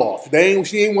and Jollof.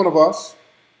 She ain't one of us.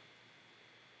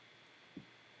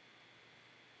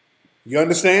 You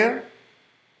understand?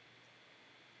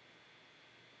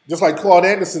 Just like Claude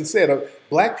Anderson said,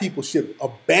 black people should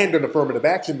abandon affirmative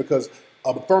action, because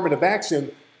affirmative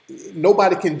action,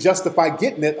 nobody can justify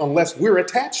getting it unless we're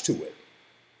attached to it.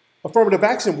 Affirmative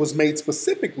action was made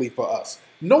specifically for us.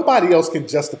 Nobody else can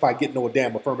justify getting no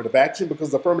damn affirmative action,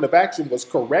 because affirmative action was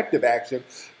corrective action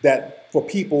that for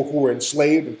people who were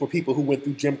enslaved and for people who went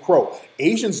through Jim Crow.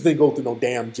 Asians didn't go through no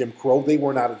damn Jim Crow. They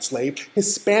were not enslaved.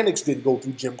 Hispanics didn't go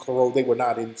through Jim Crow. They were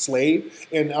not enslaved.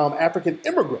 And African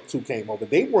immigrants who came over,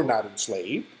 they were not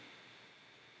enslaved.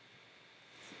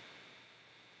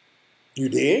 You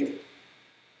dig?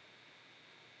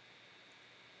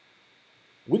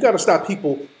 We got to stop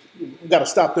people. We got to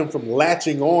stop them from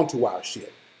latching on to our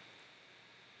shit.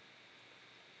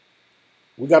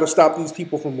 We got to stop these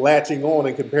people from latching on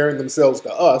and comparing themselves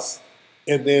to us,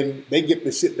 and then they get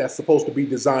the shit that's supposed to be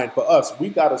designed for us. We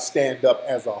got to stand up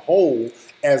as a whole,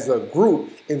 as a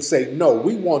group, and say, no,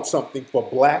 we want something for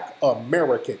black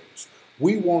Americans.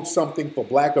 We want something for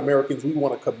black Americans. We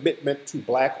want a commitment to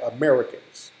black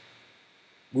Americans.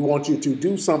 We want you to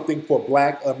do something for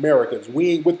black Americans. We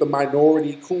ain't with the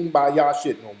minority kumbaya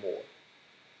shit no more.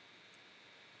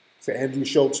 So Andrew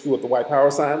Schultz threw at the white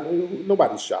power sign.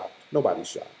 Nobody's shocked. Nobody's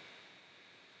shocked.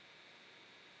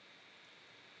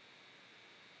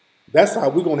 That's how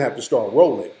we're going to have to start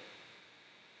rolling.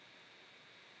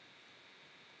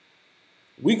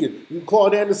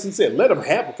 Claude Anderson said, let them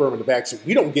have affirmative action.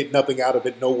 We don't get nothing out of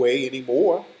it no way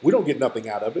anymore. We don't get nothing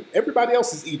out of it. Everybody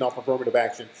else is eating off affirmative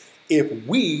action. If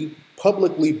we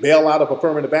publicly bail out of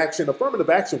affirmative action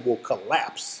will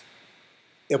collapse.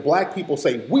 If black people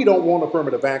say we don't want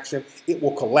affirmative action, it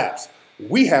will collapse.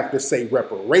 We have to say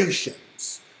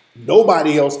reparations.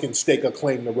 Nobody else can stake a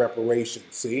claim to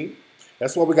reparations, see?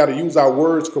 That's why we got to use our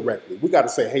words correctly. We got to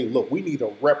say, hey, look, we need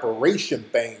a reparation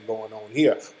thing going on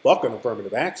here. Fuck an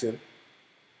affirmative action.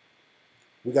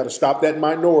 We got to stop that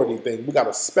minority thing. We got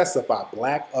to specify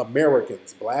black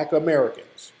Americans, black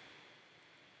Americans.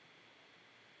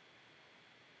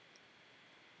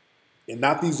 And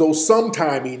not these old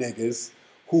sometimey niggas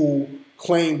who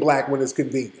claim black when it's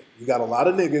convenient. You got a lot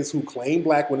of niggas who claim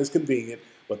black when it's convenient,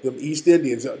 but them East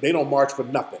Indians, they don't march for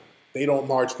nothing. They don't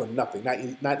march for nothing.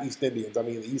 Not East Indians, I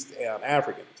mean the East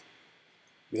Africans.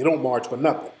 They don't march for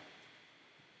nothing.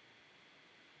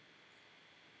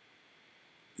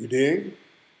 You dig?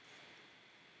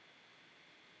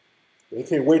 They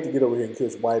can't wait to get over here and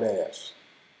kiss white ass.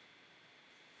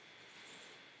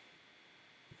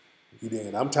 You dig?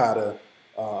 And I'm tired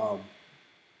of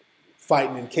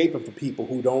fighting and caping for people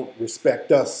who don't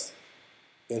respect us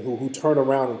and who turn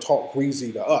around and talk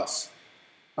greasy to us.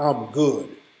 I'm good.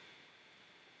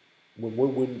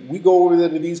 When we go over there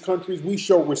to these countries, we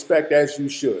show respect as you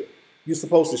should. You're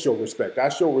supposed to show respect. I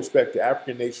show respect to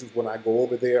African nations when I go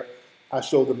over there. I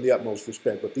show them the utmost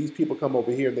respect. But these people come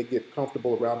over here and they get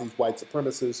comfortable around these white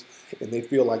supremacists and they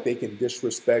feel like they can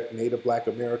disrespect Native Black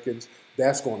Americans.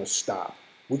 That's going to stop.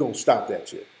 We're going to stop that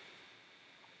shit.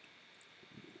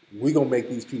 We're going to make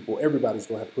these people, everybody's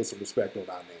going to have to put some respect on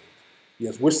our name.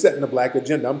 Yes, we're setting the black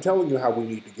agenda. I'm telling you how we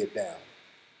need to get down.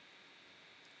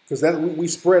 Because we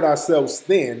spread ourselves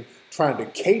thin trying to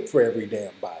cape for every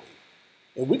damn body.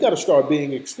 And we got to start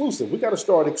being exclusive. We got to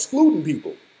start excluding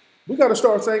people. We got to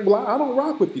start saying, well, I don't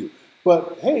rock with you.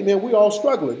 But, hey, man, we all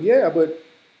struggling. Yeah, but,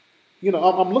 you know,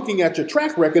 I'm looking at your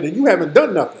track record and you haven't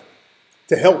done nothing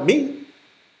to help me.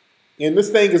 And this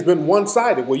thing has been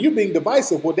one-sided. Well, you're being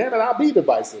divisive. Well, damn it, I'll be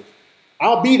divisive.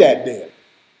 I'll be that then.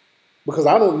 Because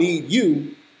I don't need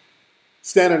you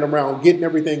standing around getting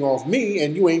everything off me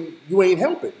and you ain't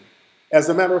helping. As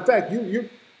a matter of fact,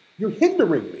 you're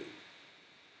hindering me.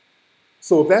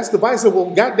 So if that's divisive, well,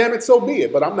 goddamn it, so be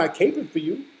it. But I'm not caping for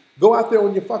you. Go out there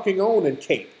on your fucking own and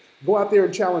cape. Go out there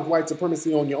and challenge white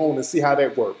supremacy on your own and see how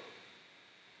that works.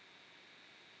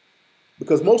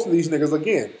 Because most of these niggas,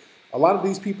 again, a lot of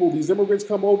these people, these immigrants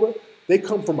come over, they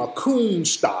come from a coon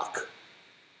stock.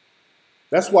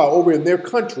 That's why over in their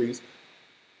countries,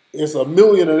 it's 1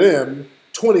 million of them,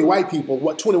 20 white people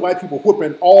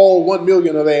whooping all 1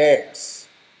 million of their ass.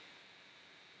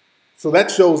 So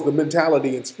that shows the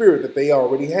mentality and spirit that they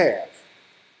already have.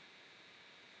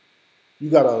 You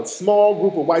got a small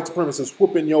group of white supremacists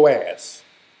whooping your ass.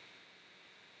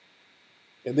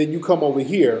 And then you come over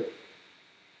here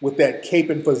with that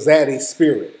caping for zaddy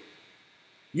spirit.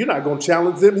 You're not going to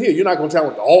challenge them here. You're not going to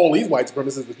challenge all these white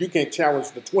supremacists, but you can't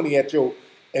challenge the 20 at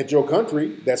your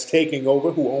country that's taking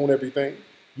over, who own everything.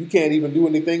 You can't even do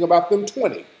anything about them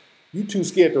 20. You too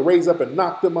scared to raise up and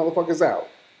knock them motherfuckers out.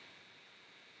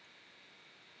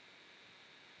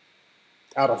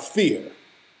 Out of fear.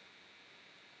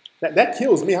 That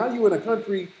kills me. How you in a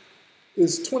country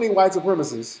is 20 white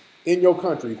supremacists in your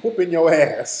country whooping your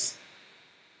ass.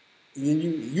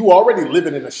 You already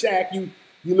living in a shack. You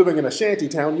living in a shanty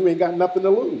town. You ain't got nothing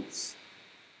to lose.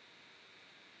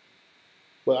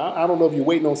 But I don't know if you're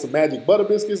waiting on some magic butter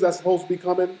biscuits that's supposed to be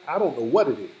coming. I don't know what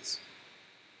it is.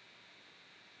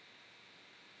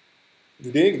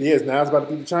 You dig? Yes, now it's about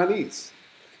to be the Chinese.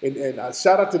 And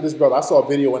shout out to this brother. I saw a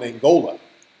video in Angola.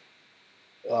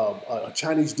 A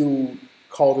Chinese dude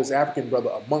called his African brother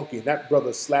a monkey, and that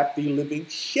brother slapped the living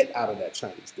shit out of that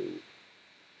Chinese dude.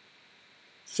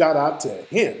 Shout out to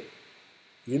him.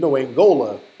 You know,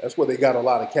 Angola, that's where they got a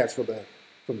lot of cats from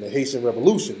the Haitian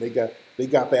Revolution. They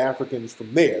got the Africans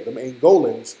from there. Them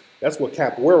Angolans, that's where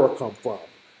capoeira come from.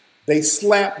 They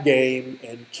slap game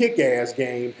and kick-ass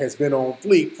game has been on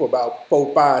fleek for about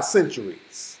 4-5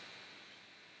 centuries.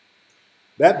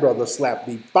 That brother slapped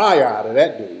the fire out of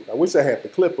that dude. I wish I had the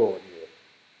clip on here.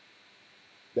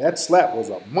 That slap was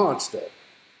a monster.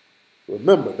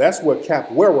 Remember, that's where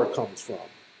capoeira comes from.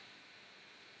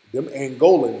 Them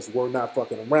Angolans were not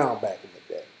fucking around back in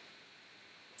the day.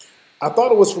 I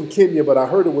thought it was from Kenya, but I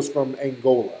heard it was from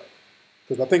Angola,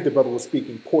 because I think the brother was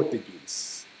speaking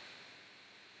Portuguese.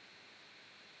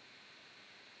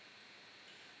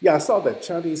 Yeah, I saw that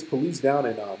Chinese police down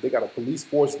in, they got a police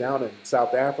force down in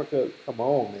South Africa. Come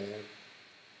on, man.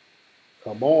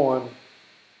 Come on.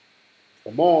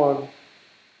 Come on.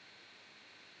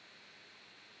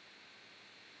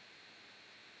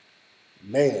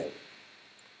 Man.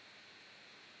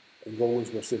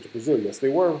 Angolans were sent to Brazil. Yes, they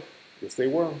were. Yes, they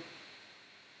were.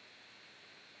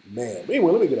 Man.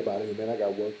 Anyway, let me get up out of here, man. I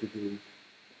got work to do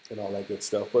and all that good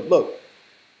stuff. But look.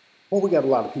 Well, we got a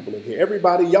lot of people in here.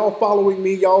 Everybody, y'all following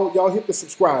me, y'all hit the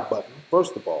subscribe button,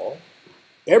 first of all.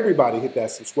 Everybody hit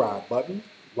that subscribe button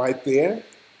right there.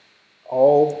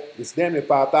 It's damn near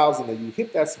 5,000 of you.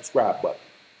 Hit that subscribe button.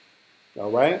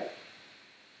 All right?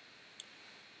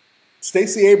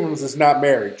 Stacey Abrams is not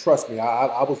married. Trust me.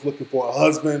 I was looking for a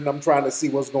husband. I'm trying to see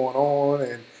what's going on.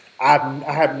 And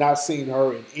I have not seen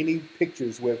her in any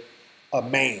pictures with a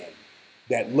man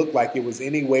that looked like it was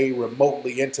any way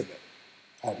remotely intimate.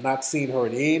 I have not seen her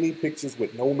in any pictures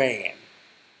with no man.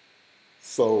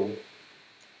 So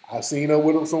I've seen her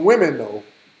with some women, though,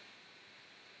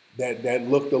 that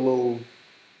looked a little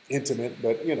intimate.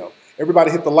 But, you know,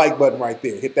 everybody hit the like button right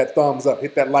there. Hit that thumbs up.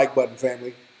 Hit that like button,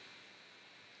 family.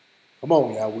 Come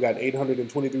on, y'all. We got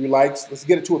 823 likes. Let's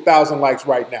get it to 1,000 likes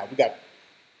right now. We got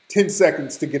 10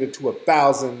 seconds to get it to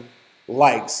 1,000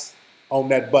 likes on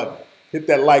that button. Hit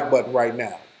that like button right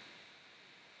now.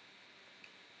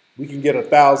 We can get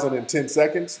 1,000 in 10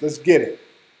 seconds. Let's get it.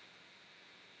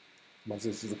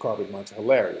 This is a carpet muncher.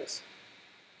 Hilarious.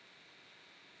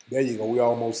 There you go. We're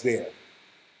almost there.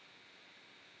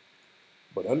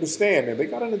 But understand, man, they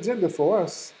got an agenda for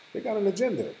us. They got an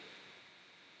agenda.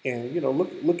 And, you know,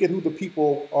 look at who the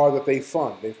people are that they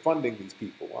fund. They're funding these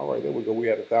people. All right, there we go. We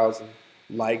had 1,000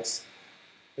 likes.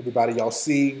 Everybody, y'all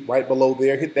see right below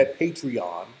there, hit that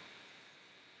Patreon.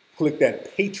 Click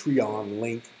that Patreon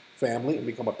link, family, and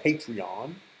become a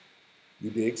Patreon. You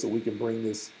dig? So we can bring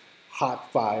this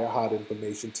hot fire, hot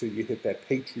information to you. Hit that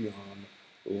Patreon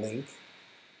link.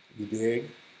 You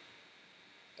dig?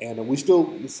 And we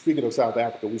still, speaking of South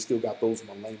Africa, we still got those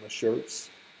Malema shirts.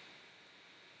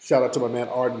 Shout out to my man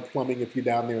Arden Plumbing. If you're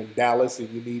down there in Dallas and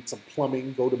you need some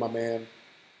plumbing, go to my man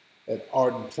at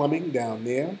Arden Plumbing down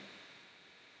there.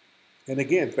 And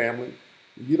again, family,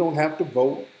 you don't have to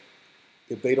vote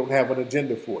if they don't have an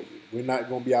agenda for you. We're not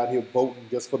going to be out here voting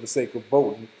just for the sake of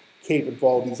voting, caping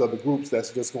for all these other groups that's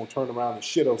just going to turn around and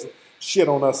shit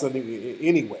on us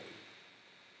anyway.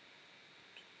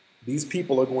 These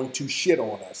people are going to shit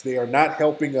on us. They are not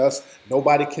helping us.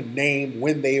 Nobody can name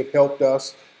when they have helped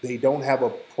us. They don't have a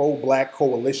pro-black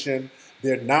coalition.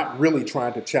 They're not really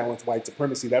trying to challenge white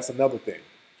supremacy. That's another thing.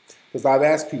 Because I've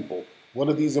asked people, what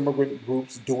are these immigrant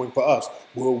groups doing for us?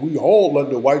 Well, we all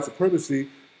under white supremacy.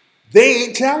 They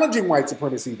ain't challenging white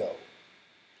supremacy, though.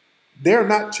 They're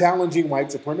not challenging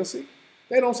white supremacy.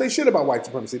 They don't say shit about white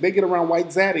supremacy. They get around white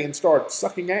zaddy and start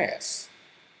sucking ass.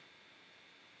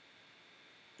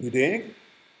 You dig?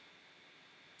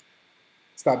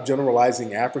 Stop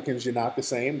generalizing Africans. You're not the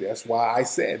same. That's why I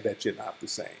said that you're not the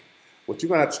same. What you're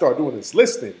going to have to start doing is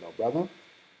listening, though, brother.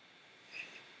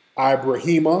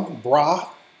 Ibrahima, brah.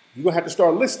 You're going to have to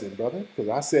start listening, brother, because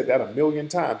I said that a million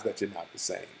times that you're not the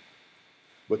same.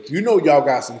 But you know y'all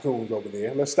got some coons over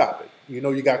there. Let's stop it. You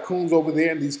know you got coons over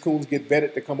there, and these coons get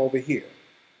vetted to come over here.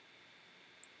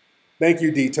 Thank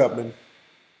you, D. Tubman.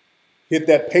 Hit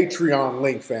that Patreon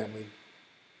link, family.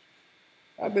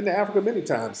 I've been to Africa many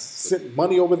times. Sent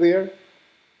money over there.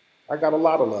 I got a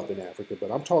lot of love in Africa,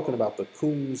 but I'm talking about the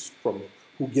coons from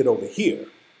who get over here.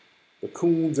 The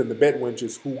coons and the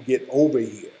bedwenches who get over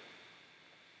here.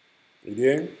 You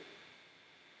dig?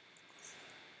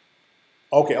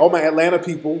 Okay, all my Atlanta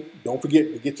people, don't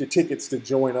forget to get your tickets to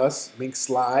join us. Mink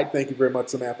Slide, thank you very much,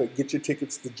 Samantha. Get your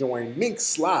tickets to join Mink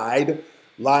Slide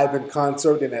live in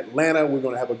concert in Atlanta. We're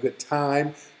going to have a good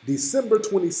time. December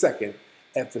 22nd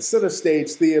at the Center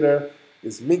Stage Theater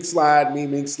is Mink Slide, me,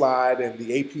 Mink Slide, and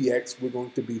the APX. We're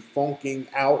going to be funking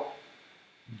out.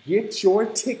 Get your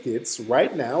tickets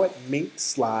right now at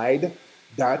minkslide.com.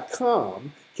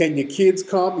 Can your kids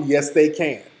come? Yes, they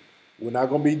can. We're not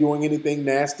going to be doing anything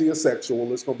nasty or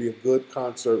sexual. It's going to be a good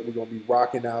concert. We're going to be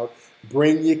rocking out.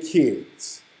 Bring your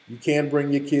kids. You can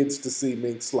bring your kids to see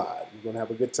Mink Slide. We're going to have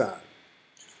a good time.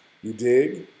 You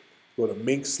dig? Go to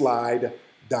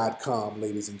minkslide.com,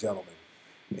 ladies and gentlemen.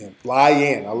 And fly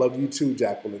in. I love you too,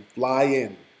 Jacqueline. Fly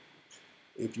in.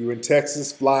 If you're in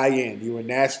Texas, fly in. You're in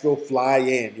Nashville, fly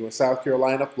in. You're in South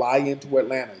Carolina, fly into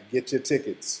Atlanta. Get your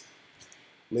tickets,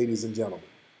 ladies and gentlemen.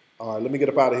 All right, let me get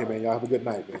up out of here, man. Y'all have a good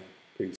night, man.